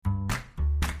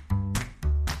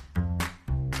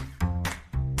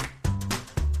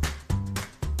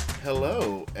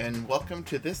Hello, and welcome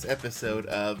to this episode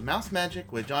of Mouse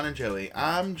Magic with John and Joey.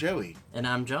 I'm Joey. And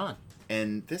I'm John.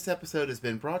 And this episode has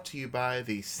been brought to you by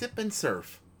the Sip and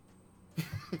Surf.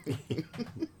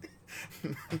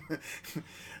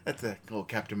 That's a little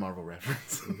Captain Marvel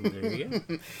reference. There you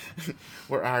go.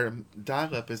 Where our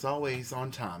dial-up is always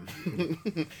on time.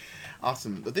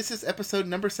 Awesome. This is episode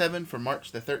number 7 for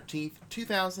March the 13th,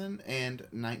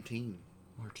 2019.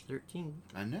 March 13th.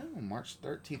 I know, March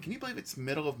 13th. Can you believe it's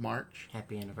middle of March?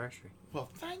 Happy anniversary. Well,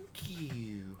 thank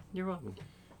you. You're welcome.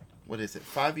 What is it?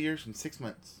 5 years and 6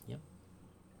 months. Yep.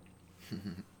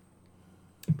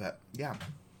 But, yeah.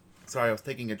 Sorry, I was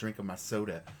taking a drink of my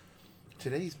soda.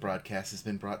 Today's broadcast has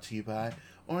been brought to you by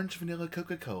Orange Vanilla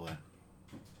Coca-Cola.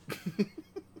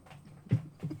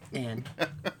 And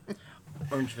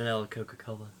Orange Vanilla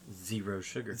Coca-Cola, zero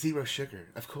sugar. Zero sugar,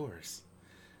 of course.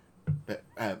 But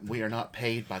we are not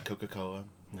paid by Coca-Cola.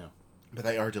 No. But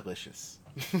they are delicious.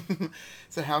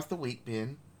 So how's the week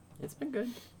been? It's been good.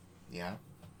 Yeah.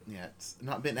 Yeah, it's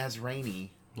not been as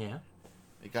rainy. Yeah.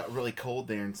 It got really cold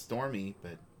there and stormy,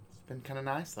 but it's been kind of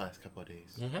nice the last couple of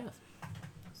days. It has.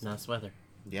 Nice weather.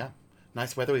 Yeah.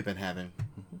 Nice weather we've been having.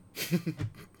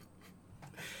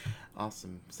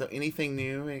 Awesome. So anything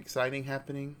new and exciting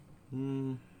happening?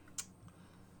 No?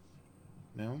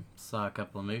 Saw a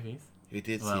couple of movies. We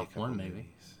did see Well, a couple one of movie.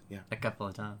 movies. Yeah. A couple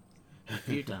of times. A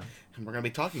few times. And we're going to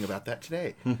be talking about that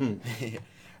today.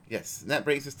 Yes. And that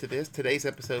brings us to this. Today's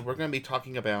episode, we're going to be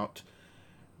talking about...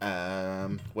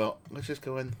 well, let's just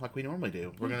go in like we normally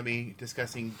do. We're going to be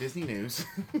discussing Disney news.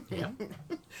 Yeah.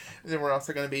 And then we're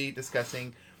also going to be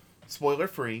discussing,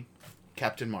 spoiler-free,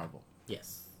 Captain Marvel.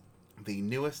 Yes. The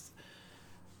newest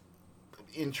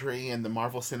entry in the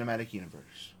Marvel Cinematic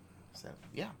Universe. So,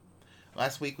 yeah.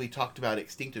 Last week we talked about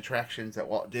extinct attractions at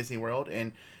Walt Disney World,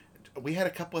 and we had a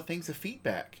couple of things of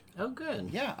feedback. Oh,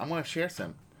 good. Yeah, I want to share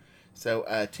some. So,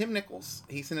 Tim Nichols,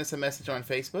 he sent us a message on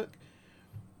Facebook,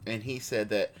 and he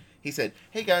said,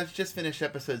 "Hey guys, just finished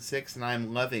episode 6, and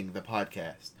I'm loving the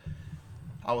podcast.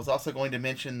 I was also going to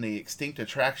mention the extinct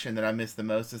attraction that I miss the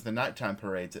most is the nighttime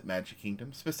parades at Magic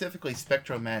Kingdom, specifically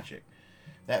Spectro Magic.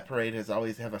 That parade has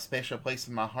always have a special place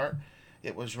in my heart.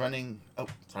 It was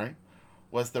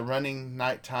the running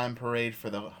nighttime parade for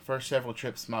the first several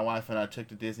trips my wife and I took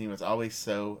to Disney was always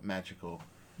so magical."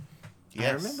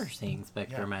 Yes. I remember seeing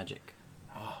Spectre Magic.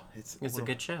 Oh, It's a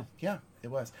good show. Yeah, it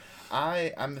was.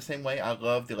 I'm the same way. I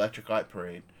love the Electric Light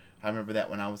Parade. I remember that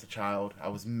when I was a child. I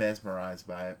was mesmerized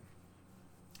by it.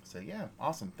 So, yeah,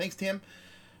 awesome. Thanks, Tim.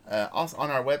 Also, on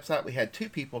our website, we had 2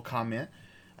 people comment.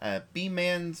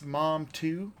 B-Man's Mom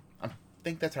 2. I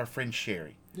think that's our friend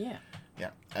Sherry. Yeah.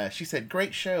 Yeah. She said,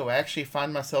 "Great show. I actually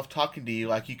find myself talking to you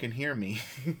like you can hear me."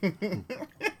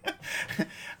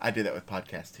 I do that with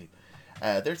podcasts, too.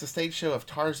 There's a stage show of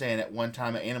Tarzan at one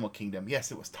time at Animal Kingdom.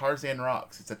 Yes, it was Tarzan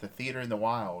Rocks. It's at the Theater in the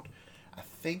Wild. I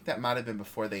think that might have been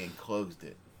before they enclosed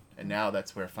it. And now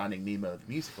that's where Finding Nemo, the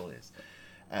musical, is.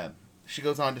 She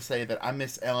goes on to say that I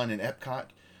miss Ellen in Epcot.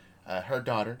 Her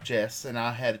daughter, Jess, and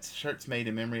I had shirts made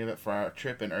in memory of it for our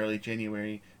trip in early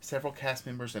January. Several cast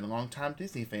members and longtime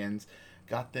Disney fans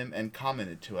got them and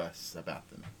commented to us about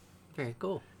them. Very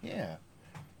cool. Yeah.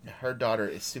 Her daughter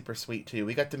is super sweet, too.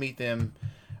 We got to meet them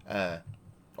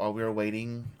while we were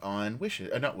waiting on Wishes.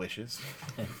 Not Wishes.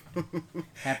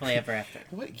 Happily Ever After.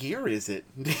 What year is it?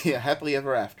 Yeah, Happily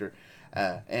Ever After.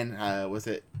 And was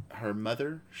it her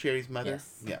mother? Sherry's mother?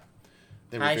 Yes. Yeah.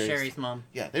 Hi, Sherry's mom.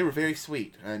 Yeah, they were very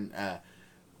sweet. And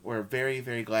we're very,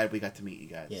 very glad we got to meet you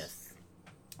guys. Yes.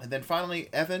 And then finally,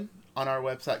 Evan on our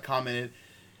website commented,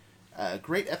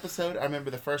 "Great episode. I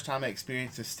remember the first time I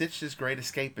experienced the Stitch's Great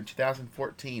Escape in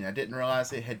 2014. I didn't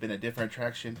realize it had been a different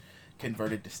attraction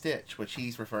converted to Stitch," which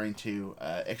he's referring to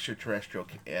extraterrestrial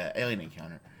alien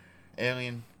encounter.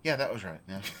 Alien, yeah, that was right.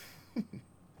 Yeah.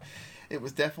 It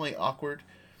was definitely awkward.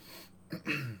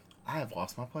 I have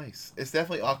lost my place. It's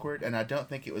definitely awkward, and I don't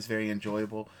think it was very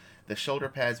enjoyable. The shoulder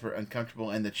pads were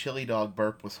uncomfortable, and the chili dog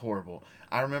burp was horrible.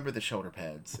 I remember the shoulder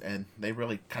pads, and they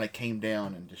really kind of came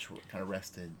down and just kind of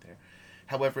rested there.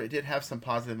 However, it did have some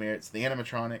positive merits, the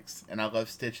animatronics, and I love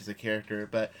Stitch as a character,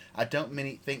 but I don't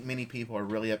think many people are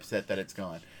really upset that it's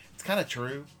gone. It's kind of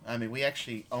true. I mean, we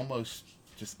actually almost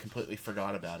just completely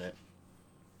forgot about it.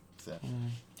 So.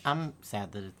 I'm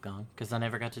sad that it's gone, because I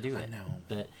never got to do it.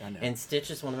 I know. And Stitch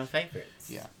is one of my favorites.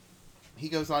 Yeah. He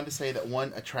goes on to say that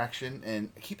one attraction,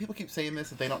 and people keep saying this,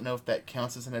 that they don't know if that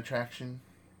counts as an attraction.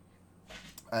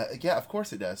 Yeah, of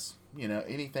course it does. You know,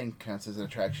 anything counts as an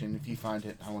attraction if you find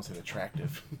it, I won't say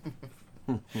attractive.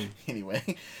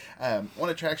 Anyway, one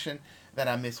attraction that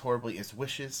I miss horribly is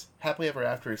Wishes. Happily Ever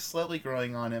After is slowly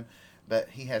growing on him, but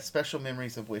he has special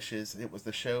memories of Wishes. It was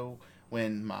the show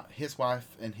when his wife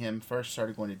and him first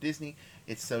started going to Disney.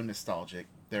 It's so nostalgic.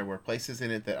 There were places in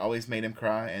it that always made him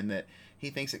cry, and that he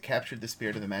thinks it captured the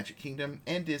spirit of the Magic Kingdom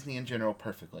and Disney in general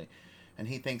perfectly. And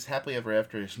he thinks Happily Ever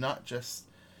After is not just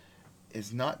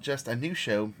a new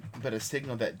show, but a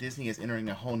signal that Disney is entering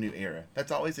a whole new era.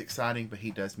 That's always exciting, but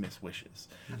he does miss Wishes.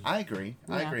 I agree.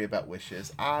 Yeah. I agree about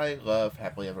Wishes. I love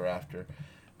Happily Ever After,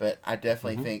 but I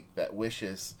definitely think that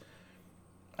Wishes,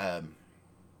 there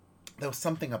was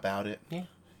something about it. Yeah.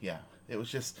 Yeah. It was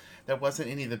just, there wasn't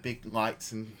any of the big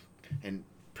lights and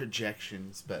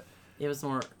projections, but... It was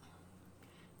more...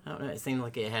 I don't know, it seemed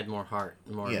like it had more heart,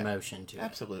 more emotion to it.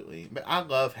 Absolutely. But I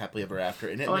love Happily Ever After,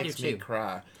 and it makes me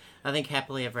cry. I think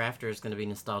Happily Ever After is going to be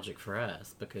nostalgic for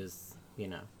us because, you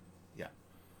know. Yeah.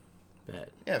 But...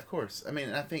 Yeah, of course. I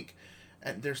mean, I think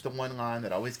there's the one line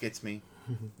that always gets me,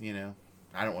 you know.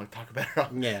 I don't want to talk about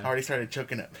it. I already started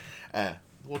choking up.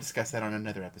 We'll discuss that on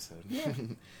another episode.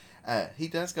 Yeah. He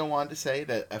does go on to say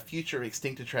that a future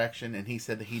extinct attraction, and he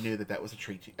said that he knew that was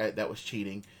that was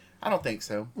cheating. I don't think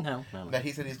so. No. That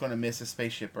he said he's going to miss a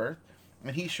Spaceship Earth.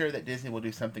 And he's sure that Disney will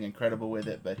do something incredible with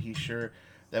it, but he's sure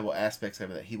there will aspects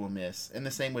of it that he will miss. And the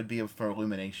same would be for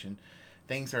Illumination.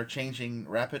 Things are changing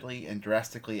rapidly and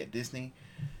drastically at Disney.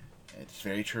 It's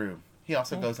very true. He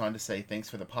also goes on to say, thanks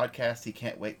for the podcast. He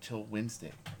can't wait till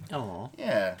Wednesday. Oh.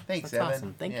 Yeah, thanks, That's Evan.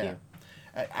 Awesome. Thank you.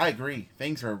 I agree.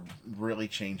 Things are really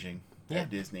changing at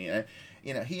Disney.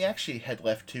 You know, he actually had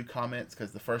left 2 comments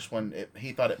because the first one,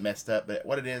 he thought it messed up. But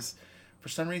what it is, for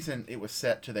some reason, it was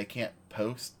set to they can't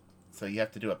post. So you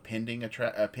have to do a pending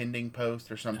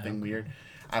post or something weird.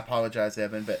 I apologize,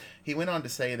 Evan. But he went on to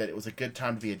say that it was a good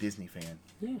time to be a Disney fan.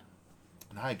 Yeah.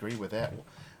 And I agree with that.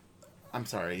 I'm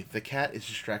sorry. The cat is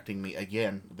distracting me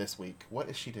again this week. What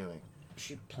is she doing?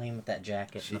 She's playing with that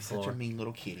jacket She's on the floor. such a mean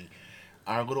little kitty.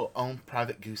 Our little own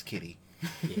private goose kitty.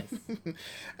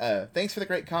 Yes. Thanks for the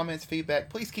great comments, feedback.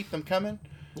 Please keep them coming.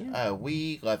 Yeah.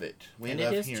 We love it. And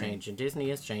it is changing.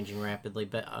 Disney is changing rapidly,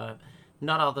 but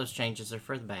not all those changes are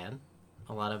for the bad.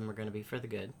 A lot of them are going to be for the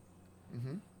good.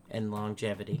 Mm-hmm. And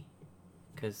longevity.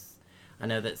 Because I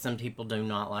know that some people do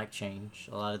not like change.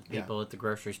 A lot of the people at the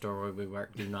grocery store where we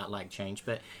work do not like change,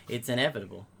 but it's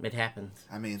inevitable. It happens.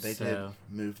 I mean, they did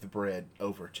move the bread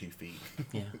over 2 feet.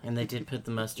 Yeah, and they did put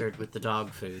the mustard with the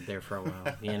dog food there for a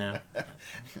while, you know.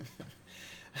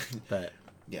 But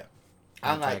yeah,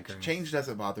 I like change.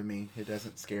 Doesn't bother me. It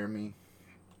doesn't scare me.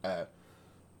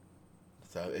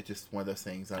 So it's just one of those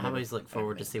things. I always look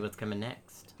forward to see what's coming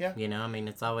next. Yeah, you know, I mean,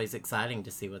 it's always exciting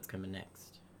to see what's coming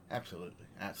next. Absolutely.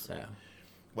 So.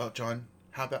 Well, John,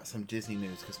 how about some Disney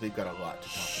news? Because we've got a lot to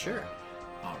talk about. Sure.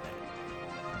 All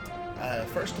right.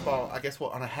 First of all, I guess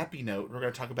on a happy note, we're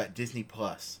going to talk about Disney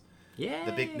Plus. Yeah.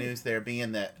 The big news there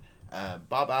being that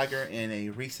Bob Iger, in a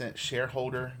recent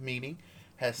shareholder meeting,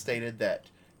 has stated that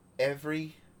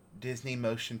every Disney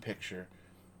motion picture,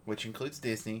 which includes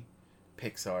Disney,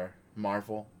 Pixar,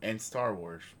 Marvel, and Star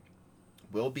Wars,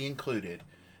 will be included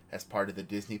as part of the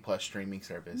Disney Plus streaming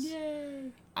service.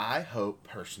 Yay! I hope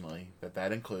personally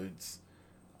that includes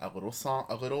a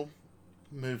little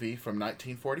movie from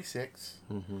 1946.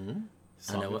 Mm-hmm.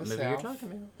 I know what movie you're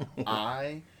talking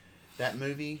about. That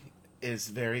movie is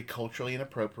very culturally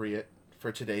inappropriate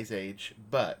for today's age,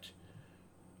 but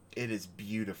it is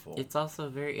beautiful. It's also a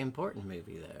very important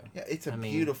movie, though. Yeah, it's a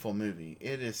beautiful movie.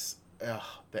 It is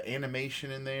the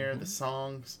animation in there, the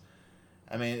songs.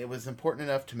 I mean, it was important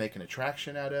enough to make an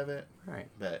attraction out of it. Right.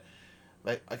 But,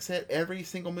 like I said, every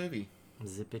single movie.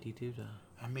 Zippity-doo-dah.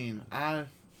 I mean, I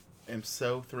am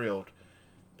so thrilled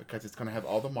because it's going to have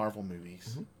all the Marvel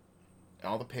movies,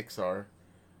 all the Pixar,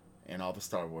 and all the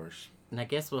Star Wars. And I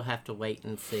guess we'll have to wait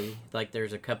and see. Like,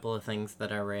 there's a couple of things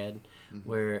that I read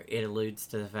where it alludes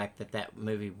to the fact that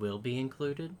movie will be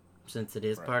included since it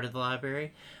is part of the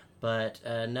library. But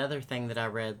another thing that I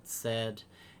read said...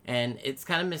 And it's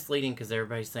kind of misleading because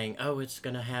everybody's saying, "Oh, it's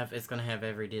gonna have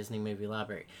every Disney movie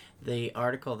library." The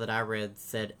article that I read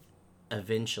said,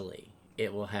 eventually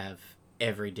it will have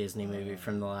every Disney movie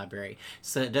from the library.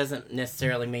 So it doesn't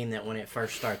necessarily mean that when it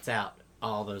first starts out,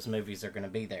 all those movies are going to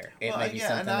be there. It may be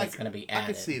something that's going to be added. I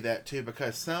could see that too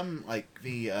because some, like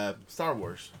the Star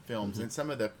Wars films and some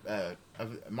of the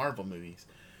Marvel movies,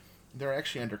 they're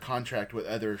actually under contract with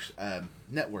other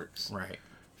networks. Right.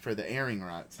 For the airing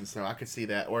rights, and so I could see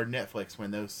that, or Netflix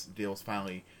when those deals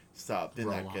finally stop, then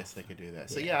I guess they could do that.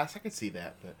 So I could see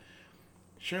that, but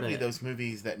surely those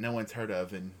movies that no one's heard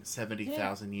of in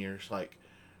 70,000 years, like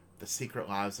The Secret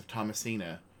Lives of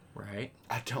Thomasina, right?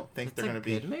 I don't think they're going to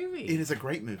be. It's a good movie. It is a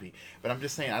great movie, but I'm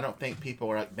just saying I don't think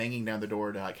people are like banging down the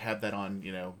door to like have that on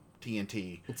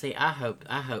TNT. And see, I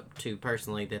hope too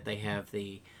personally that they have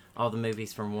all the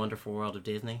movies from Wonderful World of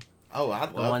Disney. Oh,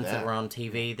 I'd love the ones that were on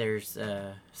TV. There's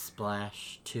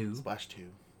Splash 2. Splash 2.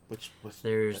 Which was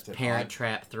There's Parent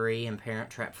Trap 3 and Parent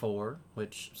Trap 4,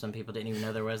 which some people didn't even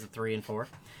know there was a 3 and 4.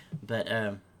 But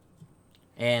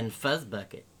and Fuzz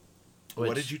Bucket.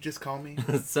 What did you just call me?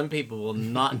 Some people will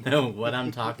not know what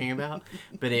I'm talking about,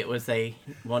 but it was a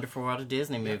Wonderful World of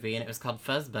Disney movie, and it was called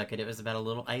Fuzz Bucket. It was about a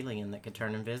little alien that could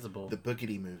turn invisible. The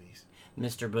Boogity movies.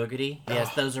 Mr. Boogedy?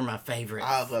 Yes, those are my favorites.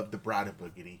 I love the Bride of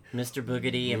Boogedy. Mr.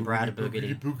 Boogedy and Bride of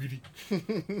Boogedy.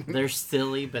 Boogedy. They're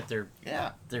silly, but they're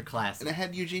classic. And it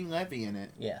had Eugene Levy in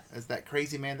it. Yeah. As that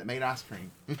crazy man that made ice cream.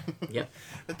 Yep.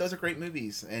 But those are great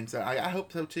movies, and so I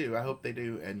hope so too. I hope they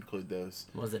do include those.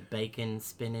 Was it bacon,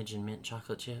 spinach, and mint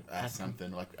chocolate chip?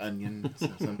 Something like onion.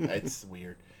 It's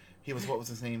weird. What was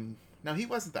his name? No, he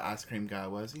wasn't the ice cream guy,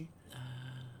 was he?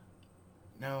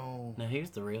 No. No, he was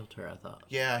the realtor, I thought.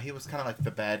 Yeah, he was kind of like the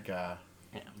bad guy.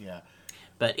 Yeah.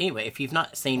 But anyway, if you've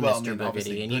not seen Mr.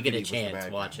 Boogedy and you get a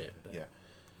chance, watch it. Yeah.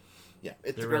 Yeah,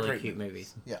 it's they're really cute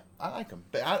movies. Yeah, I like them.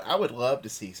 But I would love to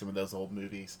see some of those old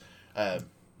movies.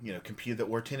 Computer that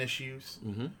wore tennis shoes.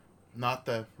 Mm-hmm. Not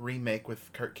the remake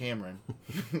with Kirk Cameron,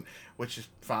 which is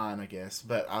fine, I guess.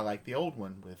 But I like the old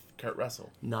one with Kurt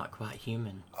Russell. Not Quite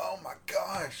Human. Oh my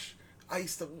gosh. I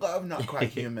used to love Not Quite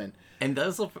Human. And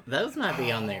those might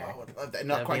be on there. I would love that.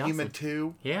 Not Quite Human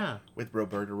 2. Yeah. With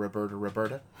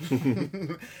Roberta.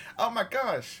 Oh my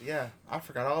gosh. Yeah. I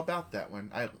forgot all about that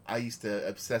one. I used to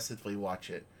obsessively watch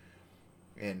it.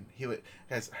 And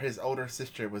his older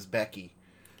sister was Becky.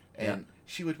 And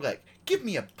she would be like, give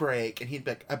me a break. And he'd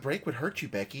be like, a break would hurt you,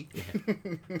 Becky. Yeah.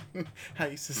 I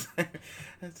used to say,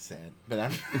 that's sad.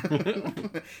 But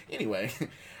anyway,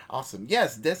 awesome.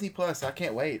 Yes, Disney Plus. I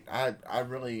can't wait. I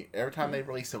really, every time they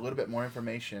release a little bit more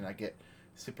information, I get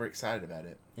super excited about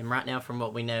it. And right now, from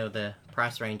what we know, the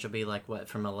price range will be like, what,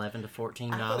 from $11 to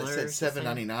 $14? I thought it said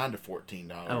 $7.99 to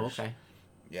 $14. Oh, okay.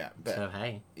 Yeah. But, so,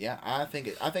 hey. Yeah, I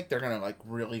think they're going to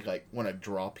really want to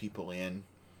draw people in.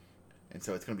 And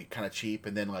so it's going to be kind of cheap.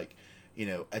 And then, a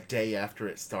day after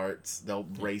it starts, they'll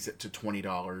raise it to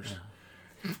 $20.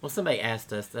 Well, somebody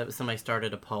asked us, somebody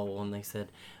started a poll, and they said,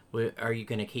 are you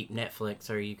going to keep Netflix,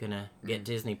 or are you going to get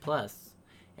Disney Plus?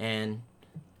 And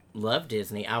love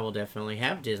Disney. I will definitely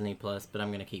have Disney Plus, but I'm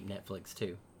going to keep Netflix,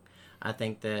 too. I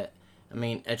think that,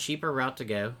 a cheaper route to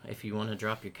go, if you want to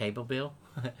drop your cable bill,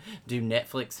 do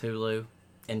Netflix, Hulu,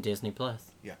 and Disney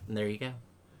Plus. Yeah. And there you go.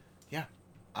 Yeah,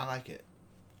 I like it.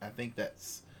 I think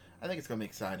it's going to be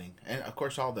exciting. And, of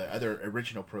course, all the other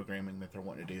original programming that they're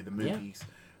wanting to do. The movies,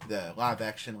 the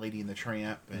live-action Lady and the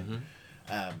Tramp, and,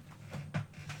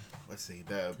 let's see,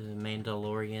 the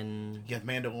Mandalorian. Yeah,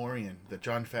 Mandalorian, the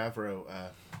Jon Favreau,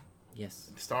 yes,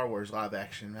 Star Wars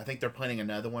live-action. I think they're planning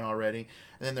another one already.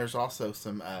 And then there's also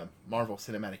some Marvel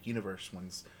Cinematic Universe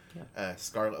ones. Yeah.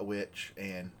 Scarlet Witch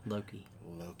and Loki.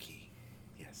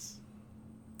 Yes.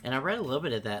 And I read a little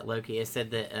bit of that, Loki. It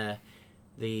said that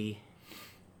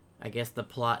I guess the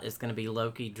plot is going to be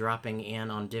Loki dropping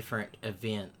in on different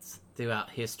events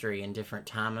throughout history and different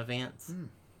time events.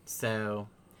 So,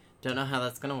 don't know how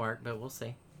that's going to work, but we'll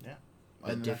see. Yeah.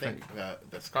 And I think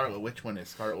the Scarlet Witch one is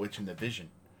Scarlet Witch and the Vision.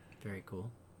 Very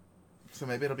cool. So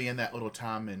maybe it'll be in that little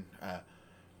time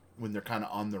when they're kind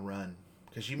of on the run.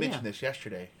 Because you mentioned this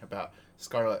yesterday about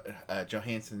Scarlett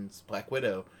Johansson's Black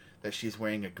Widow, that she's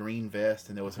wearing a green vest,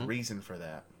 and there was a reason for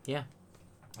that. Yeah.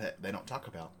 That they don't talk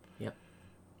about. Yep.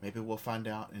 Maybe we'll find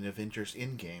out in Avengers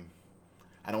Endgame.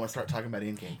 I don't want to start talking about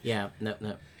Endgame. Yeah, no.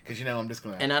 Because, I'm just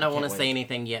going to... And I don't want to say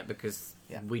anything yet because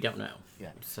we don't know.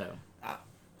 Yeah. So.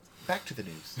 Back to the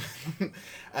news.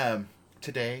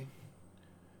 Today,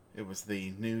 it was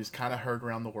the news kind of heard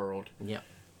around the world. Yep.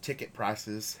 Ticket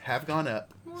prices have gone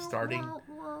up starting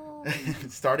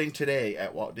today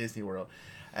at Walt Disney World.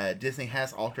 Disney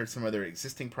has altered some of their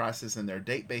existing prices in their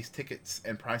date-based tickets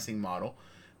and pricing model,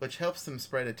 which helps them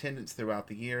spread attendance throughout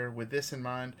the year. With this in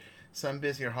mind, some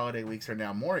busier holiday weeks are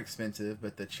now more expensive,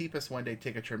 but the cheapest one-day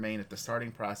tickets remain at the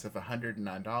starting price of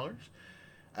 $109.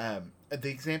 The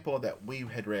example that we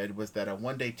had read was that a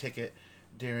one-day ticket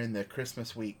during the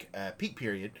Christmas week peak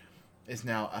period is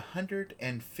now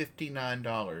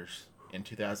 $159 in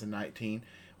 2019,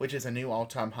 which is a new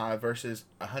all-time high, versus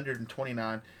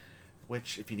 $129,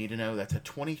 which, if you need to know, that's a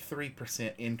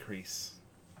 23% increase.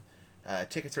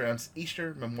 Tickets around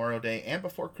Easter, Memorial Day, and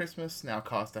before Christmas now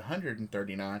cost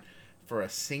 $139 for a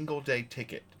single-day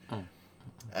ticket.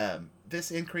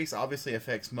 This increase obviously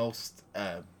affects most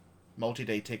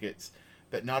multi-day tickets,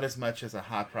 but not as much as a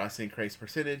high-price increase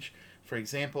percentage. For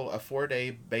example, a 4-day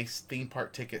base theme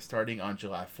park ticket starting on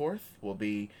July 4th will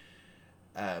be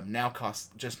now costs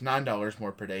just $9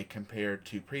 more per day compared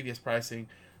to previous pricing.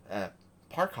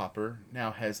 Park Hopper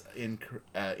now has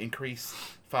increased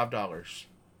 $5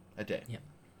 a day. Yep.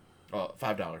 Well,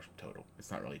 $5 total.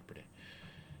 It's not really per day.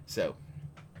 So.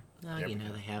 No,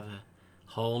 they have a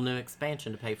whole new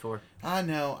expansion to pay for. I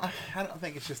know. I don't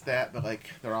think it's just that, but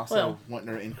like they're also wanting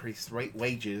to increase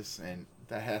wages, and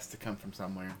that has to come from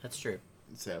somewhere. That's true.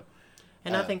 So.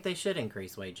 And I think they should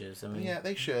increase wages. I mean, yeah,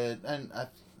 they should, and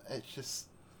it's just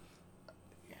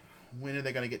when are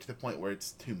they going to get to the point where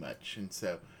it's too much? And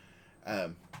so,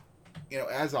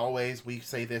 as always, we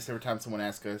say this every time someone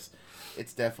asks us.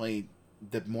 It's definitely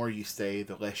the more you stay,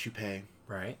 the less you pay.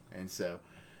 Right. And so,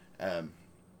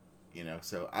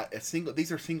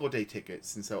 these are single day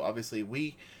tickets, and so obviously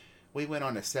we went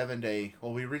on a 7-day.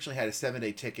 Well, we originally had a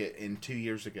 7-day ticket 2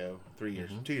 years ago, 2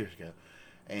 years ago,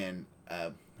 and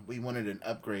we wanted an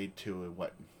upgrade to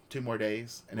 2 more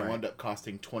days, and it wound up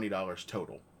costing $20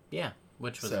 total. Yeah,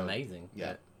 which was amazing.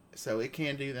 Yeah, so it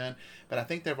can do that, but I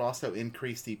think they've also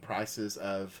increased the prices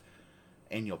of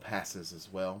annual passes as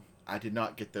well. I did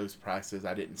not get those prices.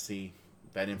 I didn't see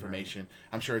that information.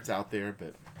 I'm sure it's out there,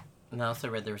 but. And I also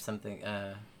read there was something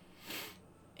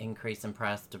increase in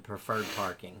price to preferred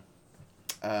parking.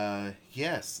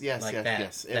 Yes.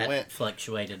 It went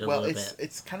fluctuated a little bit.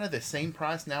 It's kind of the same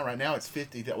price now. Right now, it's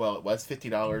 $50. Well, it was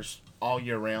 $50 all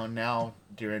year round. Now,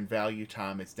 during value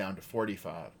time, it's down to $45.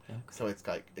 Okay. So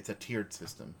it's a tiered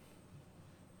system.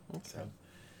 Okay. So,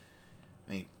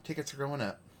 I mean, tickets are going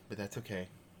up, but that's okay.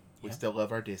 We still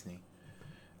love our Disney.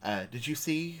 Did you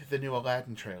see the new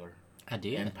Aladdin trailer? I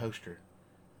did. And poster.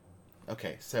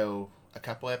 Okay, so a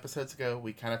couple episodes ago,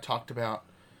 we kind of talked about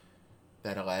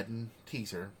that Aladdin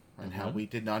teaser and how we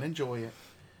did not enjoy it.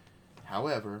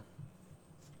 However,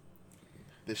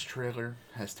 this trailer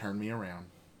has turned me around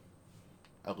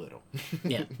a little.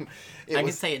 Yeah. I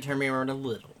can say it turned me around a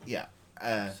little. Yeah.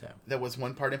 There was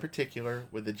one part in particular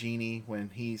with the genie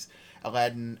when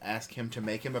Aladdin asked him to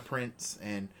make him a prince,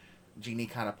 and Genie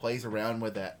kind of plays around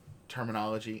with that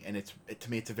terminology, and to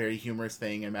me it's a very humorous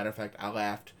thing. And matter of fact, I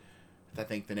laughed I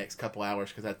think the next couple hours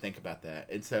because I think about that.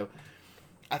 And so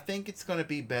I think it's going to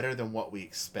be better than what we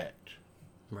expect.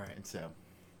 Right.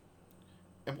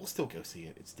 And we'll still go see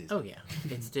it. It's Disney. Oh, yeah.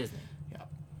 It's Disney.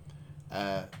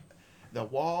 Yeah. The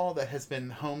wall that has been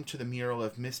home to the mural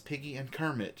of Miss Piggy and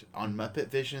Kermit on Muppet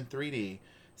Vision 3D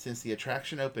since the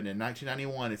attraction opened in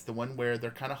 1991. It's the one where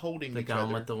they're kind of holding each other. The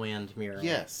Gone with the Wind mural.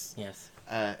 Yes. Yes.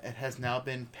 It has now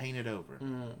been painted over.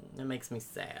 That makes me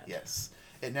sad. Yes.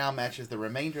 It now matches the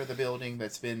remainder of the building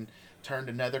that's been turned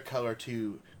another color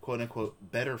to, quote-unquote,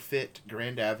 better fit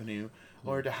Grand Avenue,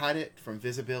 or to hide it from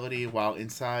visibility while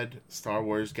inside Star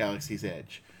Wars Galaxy's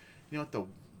Edge. You know what the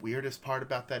weirdest part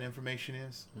about that information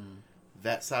is?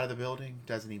 That side of the building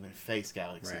doesn't even face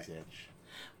Galaxy's Edge.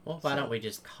 Well, why don't we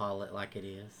just call it like it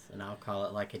is, and I'll call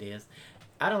it like it is.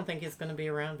 I don't think it's going to be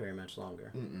around very much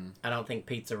longer. I don't think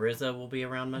Pizza Rizzo will be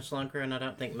around much longer, and I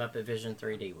don't think Muppet Vision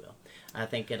 3D will. I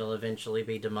think it'll eventually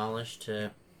be demolished to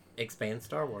expand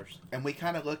Star Wars. And we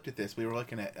kind of looked at this. We were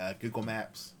looking at Google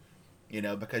Maps,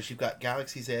 because you've got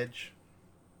Galaxy's Edge,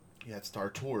 you have Star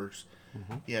Tours,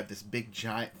 you have this big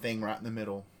giant thing right in the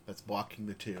middle that's blocking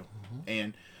the two.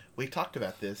 And we talked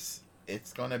about this. They're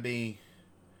going to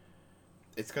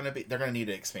need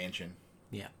an expansion.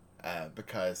 Yeah.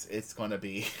 Because it's going to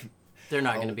be... They're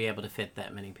not going to be able to fit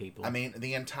that many people. I mean,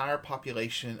 the entire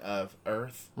population of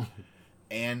Earth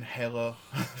and Hela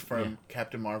from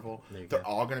Captain Marvel, they're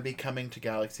all going to be coming to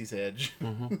Galaxy's Edge.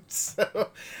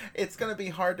 So it's going to be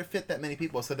hard to fit that many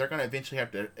people. So they're going to eventually have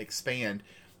to expand,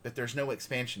 but there's no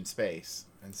expansion space.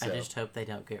 And so, I just hope they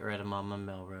don't get rid of Mama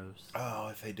Melrose. Oh,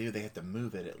 if they do, they have to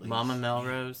move it at least. Mama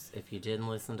Melrose, if you didn't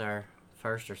listen to our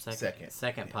first or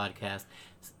second podcast,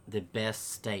 the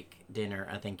best steak dinner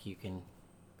I think you can...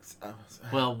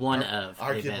 Well, one of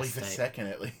arguably the best the steak. second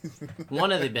at least.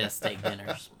 One of the best steak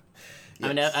dinners.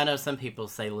 Yes. I know some people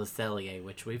say Le Cellier,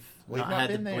 which we've not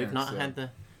had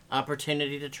the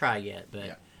opportunity to try yet, but...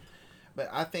 Yeah. But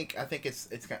I think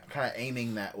it's kind of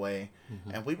aiming that way,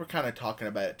 and we were kind of talking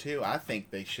about it too. I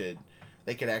think they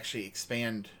could actually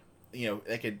expand.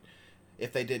 They could,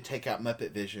 if they did take out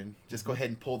Muppet Vision, just go ahead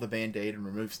and pull the Band-Aid and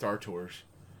remove Star Tours,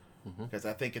 because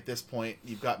I think at this point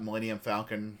you've got Millennium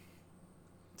Falcon,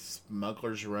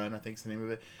 Smuggler's Run, I think is the name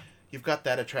of it. You've got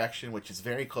that attraction, which is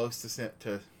very close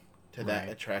to that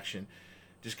attraction.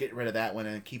 Just get rid of that one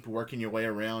and keep working your way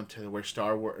around to where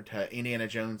to Indiana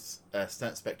Jones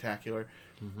Stunt Spectacular.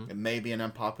 It may be an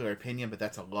unpopular opinion, but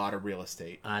that's a lot of real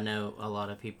estate. I know a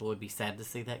lot of people would be sad to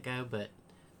see that go, but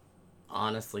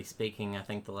honestly speaking, I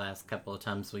think the last couple of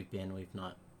times we've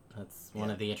not That's one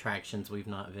of the attractions we've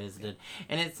not visited.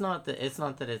 And it's not that it's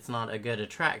not a good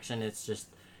attraction. It's just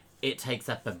it takes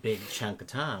up a big chunk of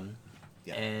time.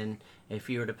 Yeah. And if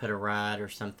you were to put a ride or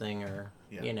something, or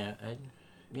you know,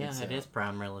 it is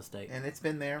prime real estate. And it's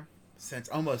been there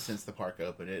almost since the park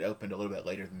opened. It opened a little bit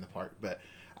later than the park, but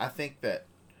I think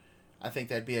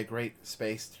that'd be a great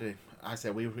space to. I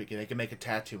said they could make a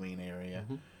Tatooine area.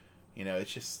 Mm-hmm. You know,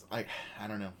 it's just like I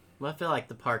don't know. Well, I feel like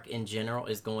the park in general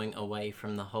is going away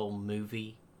from the whole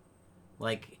movie,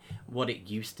 like what it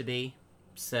used to be.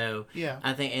 So yeah,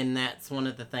 I think, and that's one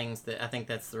of the things that I think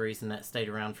that's the reason that stayed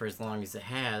around for as long as it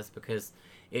has, because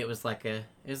it was like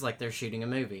they're shooting a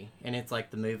movie, and it's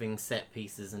like the moving set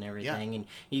pieces and everything, and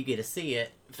you get to see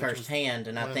it firsthand.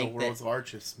 And I think the world's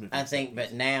largest movie. I think,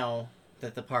 but now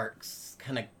that the park's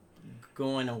kind of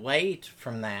going away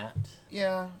from that,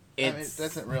 it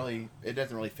doesn't really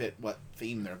fit what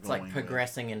theme they're going. It's like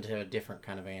progressing into a different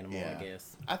kind of animal, I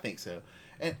guess. I think so.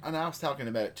 And I was talking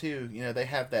about it too. You know, they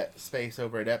have that space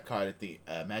over at Epcot at the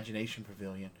Imagination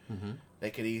Pavilion. Mm-hmm.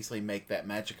 They could easily make that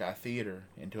Magic Eye Theater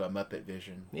into a Muppet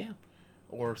Vision. Yeah.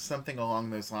 Or something along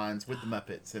those lines with the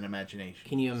Muppets and Imagination.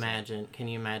 Can you imagine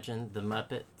the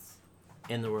Muppets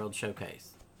in the World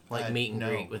Showcase? Like meet and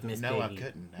greet with Miss Piggy. No, I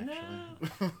couldn't, actually.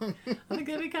 No. I think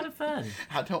that'd be kind of fun.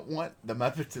 I don't want the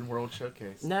Muppets in World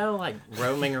Showcase. No, like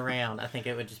roaming around. I think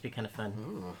it would just be kind of fun.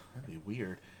 Ooh, that'd be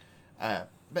weird.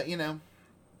 But, you know,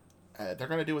 they're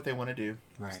going to do what they want to do.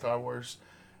 Right. Star Wars,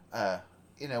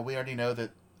 you know, we already know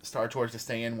that Star Tours to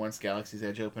stay in once Galaxy's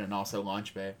Edge open, and also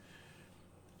Launch Bay.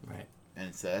 Right.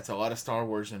 And so that's a lot of Star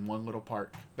Wars in one little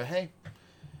park. But hey,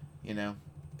 you know,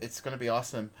 it's going to be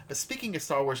awesome. But speaking of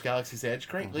Star Wars Galaxy's Edge,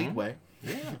 great leadway.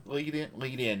 Yeah. lead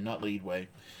in, not leadway.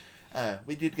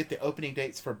 We did get the opening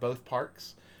dates for both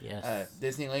parks. Yes.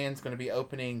 Disneyland's going to be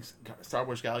opening Star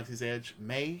Wars Galaxy's Edge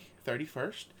May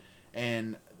 31st.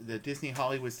 And the Disney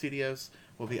Hollywood Studios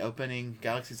will be opening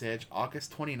Galaxy's Edge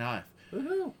August 29th.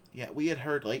 Woohoo! Yeah, we had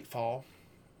heard late fall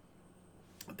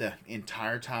the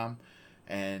entire time,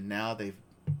 and now they've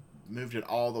moved it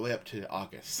all the way up to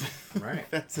August. Right.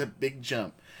 That's a big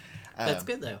jump. That's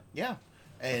good, though. Yeah.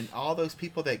 And all those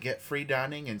people that get free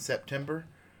dining in September,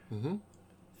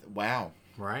 wow.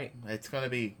 Right. It's going to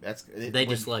be... They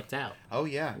just lucked out. Oh,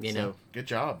 yeah. Good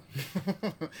job.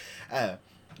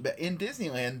 But in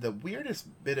Disneyland, the weirdest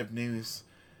bit of news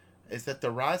is that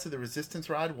the Rise of the Resistance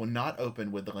ride will not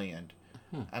open with the land.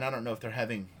 And I don't know if they're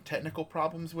having technical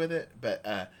problems with it,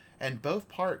 but and both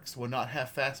parks will not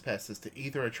have fast passes to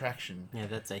either attraction. Yeah,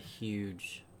 that's a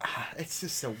huge... It's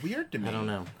just so weird to me. I don't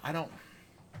know.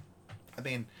 I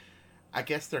mean, I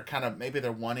guess they're kind of... Maybe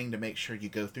they're wanting to make sure you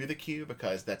go through the queue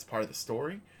because that's part of the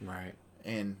story. Right.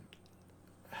 And...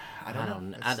 I don't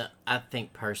know. I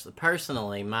think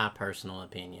personally, my personal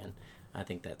opinion, I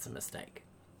think that's a mistake.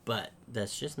 But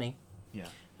that's just me. Yeah.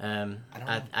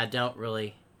 I don't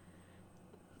really...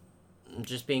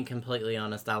 Just being completely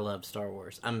honest, I love Star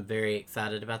Wars. I'm very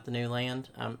excited about the new land.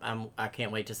 I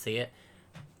can't wait to see it.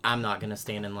 I'm not going to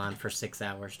stand in line for 6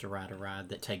 hours to ride a ride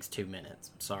that takes 2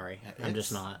 minutes. Sorry. I'm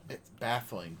just not. It's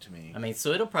baffling to me. I mean,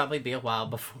 so it'll probably be a while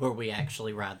before we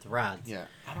actually ride the rides. Yeah.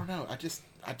 I don't know. I just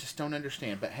don't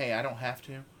understand. But hey, I don't have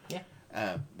to.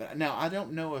 Yeah. But now, I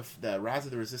don't know if the Rise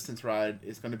of the Resistance ride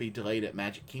is going to be delayed at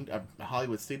Magic Kingdom,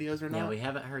 Hollywood Studios or not. Yeah, we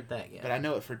haven't heard that yet. But I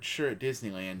know it for sure at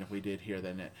Disneyland. We did hear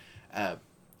that.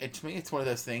 To me, it's one of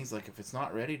those things, like, if it's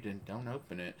not ready, then don't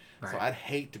open it. Right. So I'd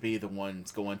hate to be the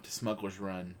ones going to Smuggler's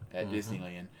Run at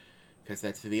Disneyland, because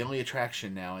that's the only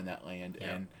attraction now in that land. Yep.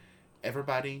 And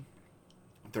everybody,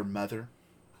 their mother,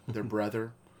 their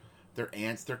brother, their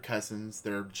aunts, their cousins,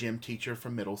 their gym teacher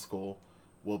from middle school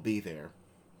will be there.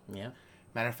 Yeah.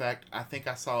 Matter of fact, I think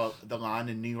I saw the line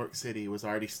in New York City was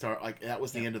already that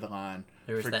was the end of the line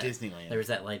for Disneyland. There was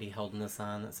that lady holding the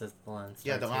sign that says the line starts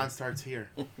here. Yeah, the line starts here.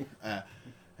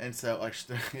 And so, like,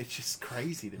 it's just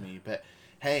crazy to me. But,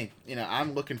 hey,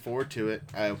 I'm looking forward to it.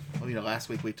 Last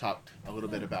week we talked a little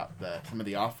bit about some of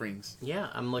the offerings. Yeah,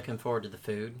 I'm looking forward to the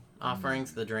food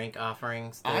offerings, the drink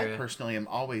offerings. I personally am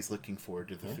always looking forward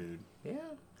to the food. Yeah.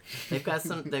 They've got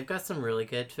some really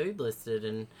good food listed,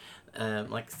 and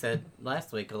like I said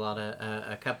last week,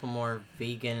 a couple more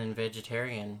vegan and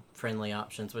vegetarian friendly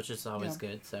options, which is always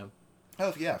good. So,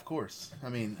 oh yeah, of course. I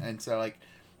mean, and so like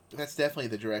that's definitely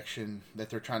the direction that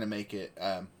they're trying to make it.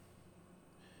 I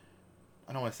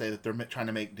don't want to say that they're trying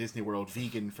to make Disney World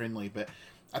vegan friendly, but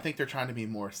I think they're trying to be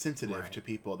more sensitive to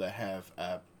people that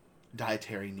have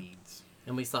dietary needs.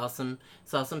 And we saw some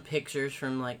pictures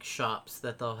from like shops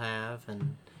that they'll have,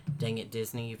 and dang it,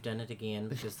 Disney, you've done it again,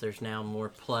 because there's now more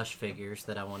plush figures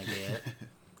that I want to get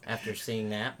after seeing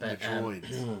that. But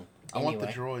droids. I want the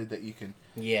droid that you can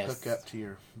hook up to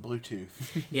your Bluetooth.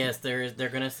 Yes, they're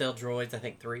going to sell droids. I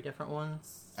think 3 different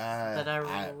ones that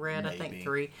I read. Maybe. I think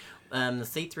 3. The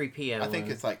C-3PO. I think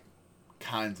it's like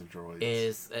kinds of droids.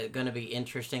 Is going to be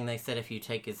interesting. They said if you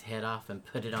take his head off and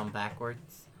put it on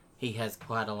backwards, he has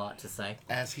quite a lot to say.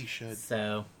 As he should.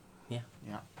 So, yeah.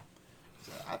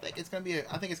 So I think it's going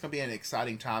to be an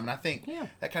exciting time, and I think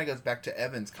that kind of goes back to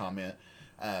Evan's comment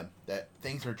that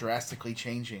things are drastically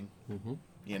changing. Mm-hmm.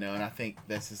 You know, and I think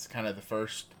this is kind of the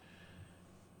first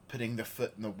putting the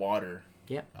foot in the water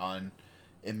on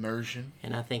immersion.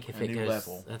 And I think if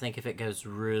it goes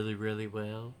really, really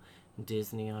well,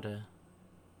 Disney ought to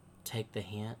take the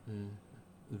hint and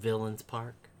Villains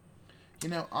Park. You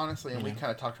know, honestly, and we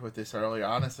kind of talked about this earlier,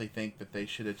 I honestly think that they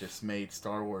should have just made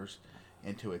Star Wars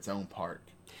into its own park.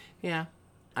 Yeah,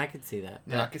 I could see that.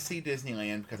 Now, I could see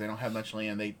Disneyland because they don't have much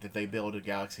land that they build a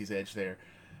Galaxy's Edge there.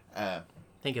 I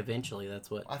think eventually that's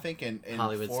what I think in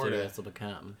Hollywood Florida, Studios will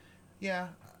become. Yeah,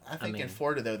 I think in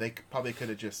Florida, though, they probably could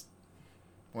have just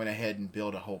went ahead and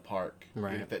built a whole park.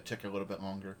 Right. If it took a little bit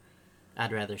longer.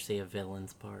 I'd rather see a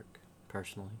Villains Park,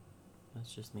 personally.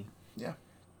 That's just me. Yeah.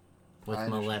 With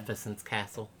Maleficent's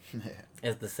castle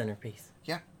as the centerpiece.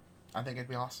 Yeah, I think it'd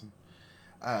be awesome.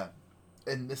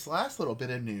 And this last little bit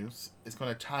of news is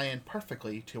going to tie in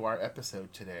perfectly to our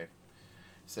episode today.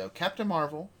 So, Captain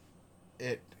Marvel,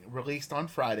 it released on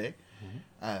Friday.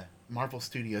 Mm-hmm. Marvel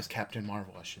Studios Captain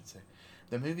Marvel, I should say.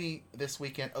 The movie this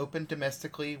weekend opened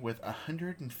domestically with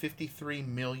 $153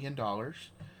 million.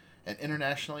 And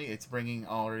internationally, it's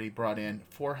already brought in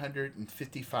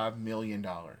 $455 million.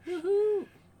 Woohoo!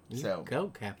 So, go,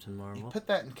 Captain Marvel. You put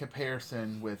that in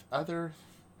comparison with other,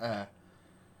 Marvel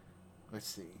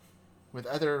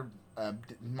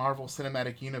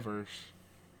Cinematic Universe.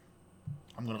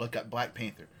 I'm going to look up Black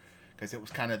Panther because it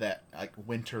was kind of that like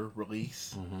winter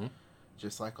release,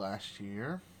 just like last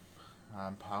year. I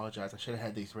apologize. I should have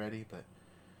had these ready, but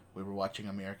we were watching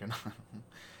American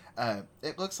Idol.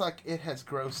 It looks like it has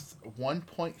grossed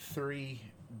 $1.3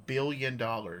 billion,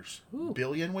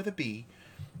 billion with a B,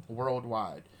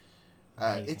 worldwide.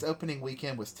 Its opening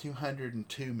weekend was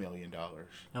 $202 million.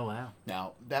 Oh, wow.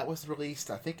 Now, that was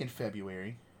released, I think, in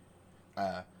February.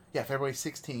 February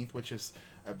 16th, which is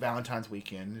Valentine's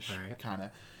weekend, kind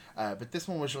of. But this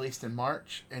one was released in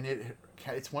March, and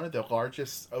it's one of the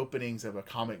largest openings of a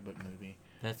comic book movie.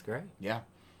 That's great. Yeah.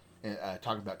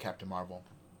 Talking about Captain Marvel.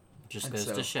 Just goes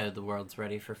to show the world's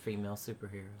ready for female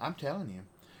superheroes. I'm telling you.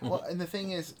 Well, and the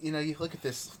thing is, you know, you look at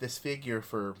this figure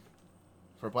for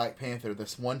Black Panther,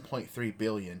 this $1.3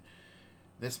 billion.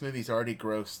 This movie's already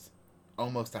grossed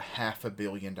almost $500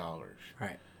 million.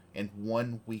 Right. In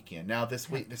one weekend. Now this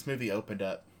movie opened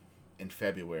up in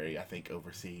February, I think,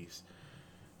 overseas.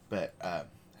 But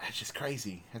it's just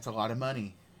crazy. It's a lot of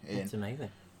money. And, it's amazing.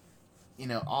 You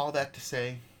know, all that to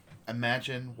say,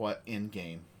 imagine what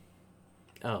Endgame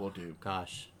will do.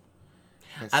 Gosh.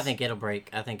 I think it'll break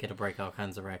all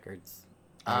kinds of records.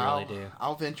 I really do.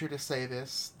 I'll venture to say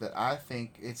this, that I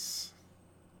think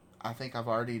I've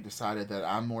already decided that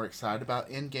I'm more excited about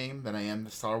Endgame than I am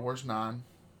the Star Wars 9.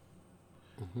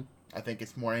 Mm-hmm. I think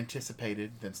it's more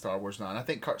anticipated than Star Wars 9. I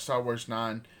think Star Wars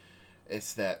 9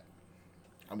 is that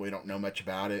we don't know much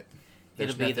about it.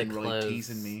 There's it'll be the really close.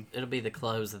 Teasing me. It'll be the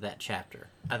close of that chapter.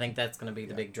 I think that's going to be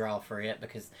the big draw for it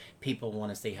because people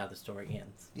want to see how the story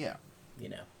ends. Yeah. You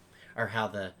know, or how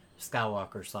the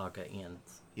Skywalker saga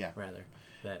ends. Yeah. Rather.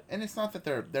 And it's not that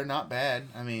they're not bad.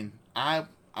 I mean, I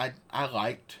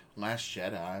liked Last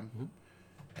Jedi. Mm-hmm.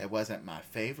 It wasn't my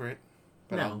favorite,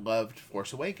 but I loved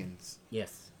Force Awakens.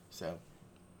 Yes. So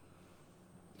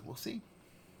we'll see.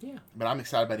 Yeah. But I'm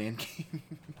excited about Endgame.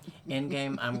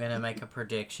 Endgame, I'm going to make a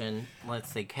prediction.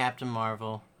 Let's see. Captain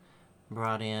Marvel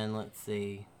brought in,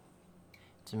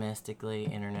 domestically,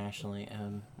 internationally.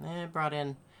 Brought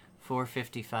in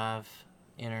 $455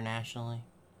 internationally.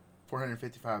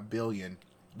 $455 billion.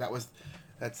 That's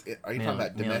it. Are you talking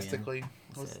about domestically?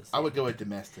 I would go with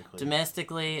domestically.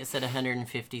 Domestically, it said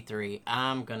 153.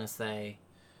 I'm going to say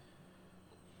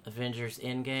Avengers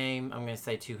Endgame. I'm going to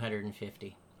say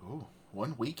 250. Ooh,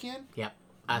 one weekend? Yep.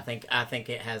 I think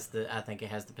it has the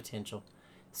potential.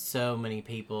 So many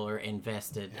people are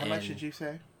invested. How much did you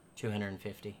say?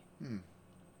 250.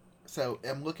 So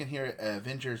I'm looking here at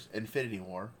Avengers Infinity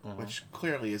War, which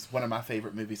clearly is one of my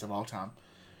favorite movies of all time.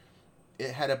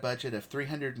 It had a budget of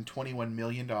 $321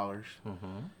 million.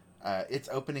 Its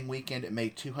opening weekend, it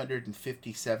made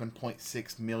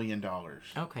 $257.6 million.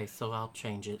 Okay, so I'll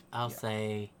change it. I'll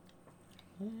say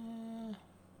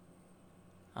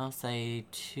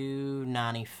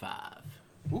 295.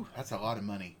 Ooh, that's a lot of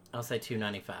money. I'll say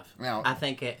 $295. Now, I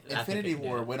think it. Infinity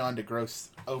War went on to gross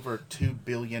over $2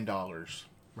 billion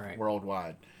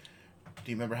worldwide.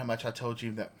 Do you remember how much I told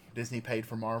you that Disney paid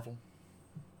for Marvel?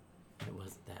 It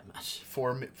wasn't that much.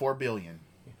 $4 billion.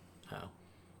 Oh. Okay.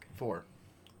 4.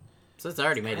 So it's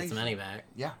already made its money back.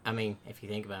 Yeah. I mean, if you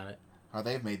think about it. Oh,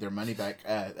 they've made their money back.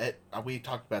 We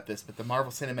talked about this, but the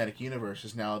Marvel Cinematic Universe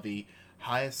is now the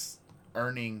highest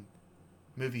earning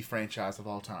movie franchise of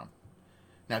all time.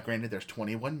 Now, granted, there's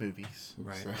 21 movies.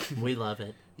 Right. So. We love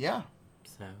it. Yeah.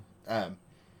 So.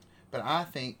 But I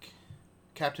think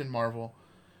Captain Marvel,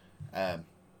 I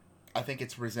think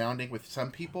it's resounding with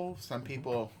some people. Some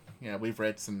people, we've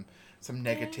read some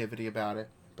negativity about it,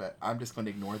 but I'm just going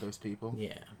to ignore those people.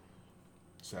 Yeah.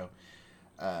 So,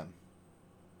 here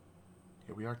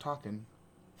we are talking.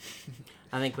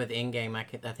 I think with Endgame, I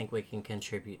think we can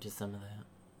contribute to some of that.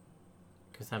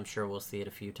 Because I'm sure we'll see it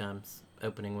a few times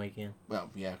opening weekend. Well,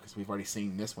 yeah, because we've already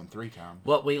seen this one 3 times.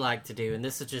 What we like to do, and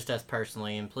this is just us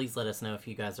personally, and please let us know if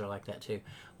you guys are like that too.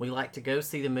 We like to go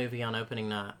see the movie on opening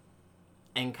night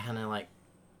and kind of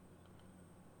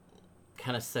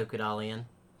soak it all in,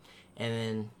 and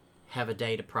then have a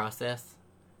day to process,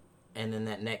 and then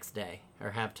that next day,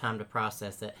 or have time to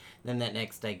process it, then that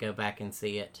next day go back and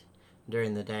see it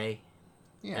during the day.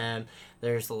 Yeah.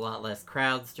 There's a lot less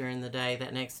crowds during the day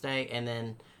that next day, and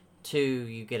then 2,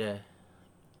 you get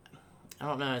I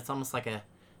don't know, it's almost like a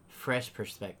fresh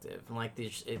perspective. Like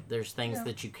there's things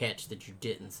that you catch that you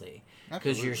didn't see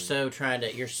because you're so trying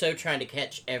to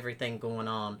catch everything going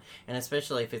on, and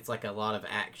especially if it's like a lot of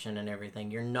action and everything,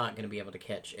 you're not going to be able to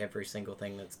catch every single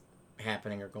thing that's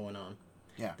happening or going on.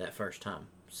 Yeah. That first time.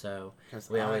 So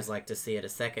we always like to see it a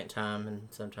second time and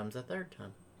sometimes a third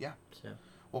time. Yeah. So.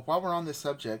 Well, while we're on this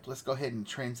subject, let's go ahead and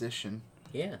transition.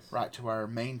 Yes. Right to our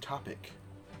main topic.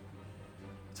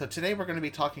 So today we're going to be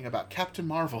talking about Captain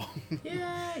Marvel.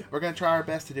 Yay! We're going to try our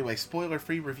best to do a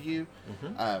spoiler-free review.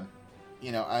 Mm-hmm.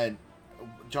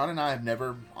 John and I have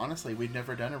we've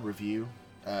never done a review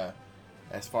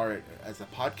as far as a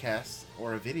podcast